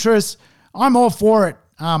 Taking an interest. I'm all for it.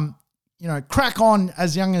 Crack on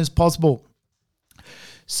as young as possible.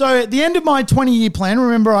 So at the end of my 20-year plan,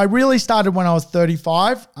 remember, I really started when I was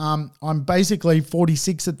 35. I'm basically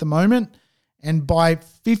 46 at the moment. And by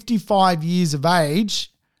 55 years of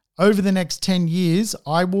age, over the next 10 years,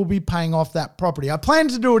 I will be paying off that property. I plan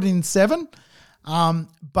to do it in 7,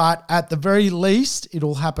 but at the very least,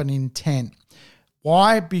 it'll happen in 10.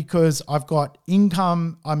 Why? Because I've got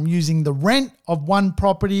income. I'm using the rent of one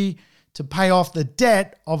property to pay off the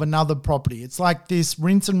debt of another property. It's like this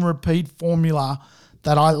rinse and repeat formula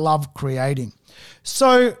that I love creating.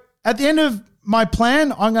 So at the end of my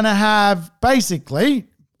plan, I'm going to have basically,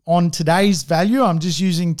 on today's value, I'm just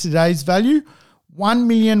using today's value,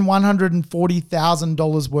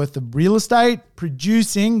 $1,140,000 worth of real estate,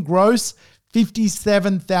 producing gross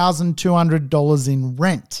 $57,200 in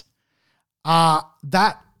rent.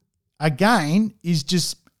 That, again, is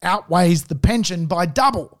just outweighs the pension by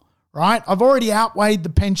double, right? I've already outweighed the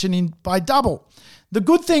pension by double. The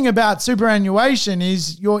good thing about superannuation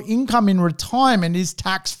is your income in retirement is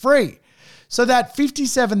tax-free. So that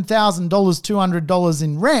 $57,200 $200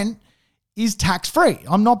 in rent is tax-free.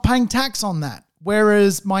 I'm not paying tax on that.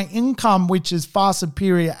 Whereas my income, which is far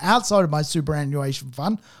superior outside of my superannuation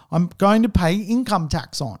fund, I'm going to pay income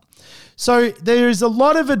tax on. So there's a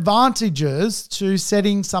lot of advantages to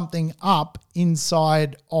setting something up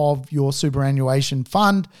inside of your superannuation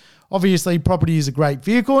fund. Obviously, property is a great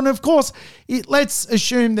vehicle. And of course, let's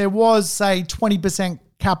assume there was, say, 20%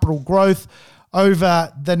 capital growth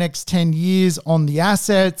over the next 10 years on the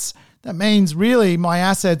assets. That means really my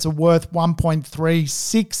assets are worth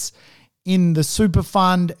 1.36 in the super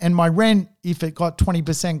fund, and my rent, if it got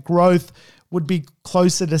 20% growth, would be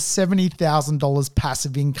closer to $70,000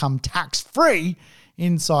 passive income tax-free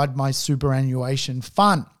inside my superannuation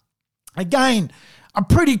fund. Again, a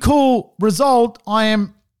pretty cool result. I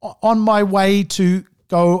am on my way to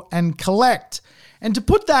go and collect. And to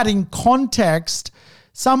put that in context,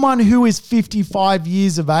 someone who is 55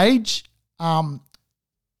 years of age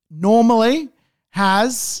normally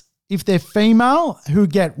has, if they're female, who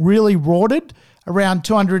get really rorted, around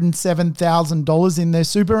 $207,000 in their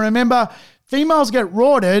super. Remember, females get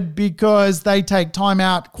rorted because they take time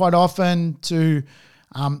out quite often to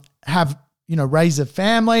raise a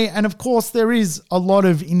family. And of course, there is a lot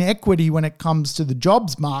of inequity when it comes to the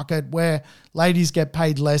jobs market where ladies get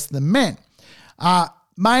paid less than men.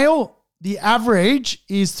 Male, the average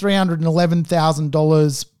is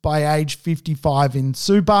 $311,000 by age 55 in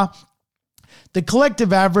super. The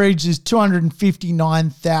collective average is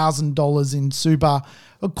 $259,000 in super,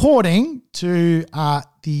 according to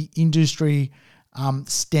the industry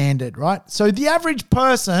standard, right? So the average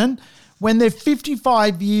person, when they're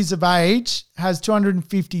 55 years of age, has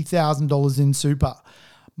 $250,000 in super.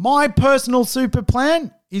 My personal super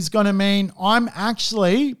plan is going to mean I'm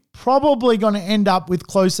actually probably going to end up with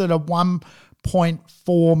closer to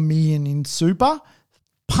 $1.4 million in super,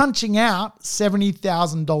 punching out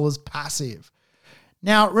 $70,000 passive.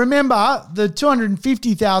 Now, remember, the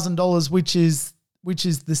 $250,000, which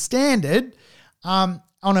is the standard, on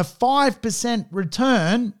a 5%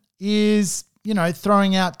 return is,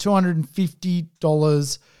 throwing out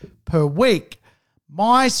 $250 per week.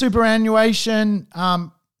 My superannuation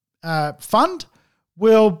fund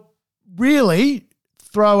will really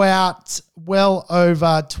throw out well over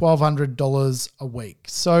 $1,200 a week.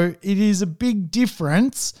 So it is a big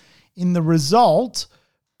difference in the result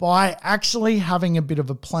by actually having a bit of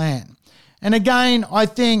a plan. And again, I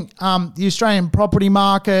think the Australian property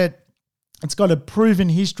market, it's got a proven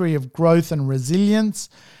history of growth and resilience.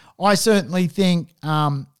 I certainly think,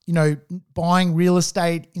 buying real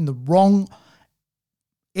estate in the wrong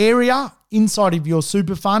area inside of your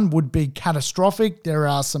super fund would be catastrophic. There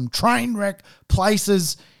are some train wreck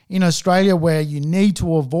places in Australia where you need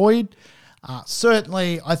to avoid.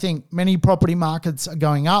 Certainly, I think many property markets are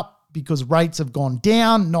going up because rates have gone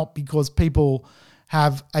down, not because people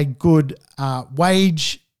have a good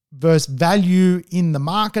wage versus value in the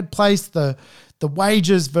marketplace. The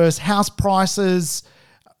wages versus house prices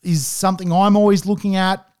is something I'm always looking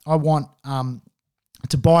at. I want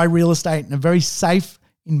to buy real estate in a very safe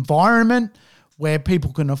environment where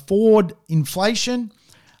people can afford inflation.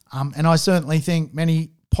 And I certainly think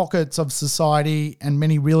many pockets of society and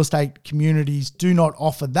many real estate communities do not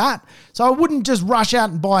offer that. So I wouldn't just rush out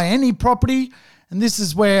and buy any property. And this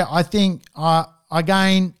is where I think,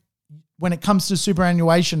 again, when it comes to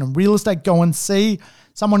superannuation and real estate, go and see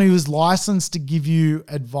someone who is licensed to give you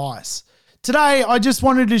advice. Today, I just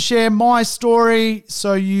wanted to share my story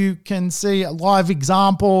so you can see a live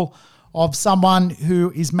example of someone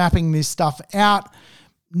who is mapping this stuff out,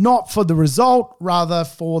 not for the result, rather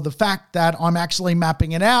for the fact that I'm actually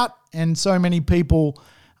mapping it out. And so many people,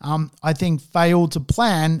 I think, fail to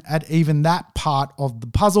plan at even that part of the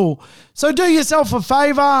puzzle. So do yourself a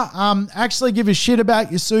favor, actually give a shit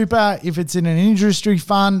about your super if it's in an industry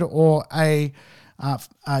fund or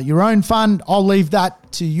your own fund. I'll leave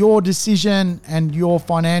that to your decision and your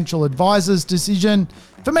financial advisor's decision.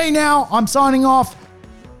 For me now, I'm signing off.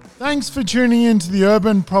 Thanks for tuning in to the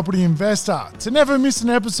Urban Property Investor. To never miss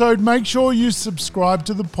an episode, make sure you subscribe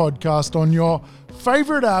to the podcast on your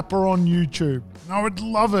favorite app or on YouTube. I would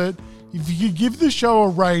love it if you could give the show a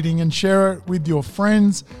rating and share it with your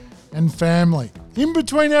friends and family. In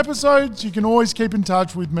between episodes, you can always keep in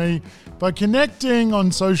touch with me by connecting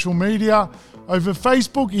on social media over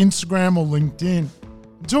Facebook, Instagram, or LinkedIn.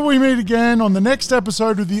 Until we meet again on the next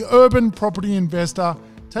episode of the Urban Property Investor,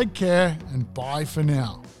 take care and bye for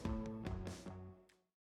now.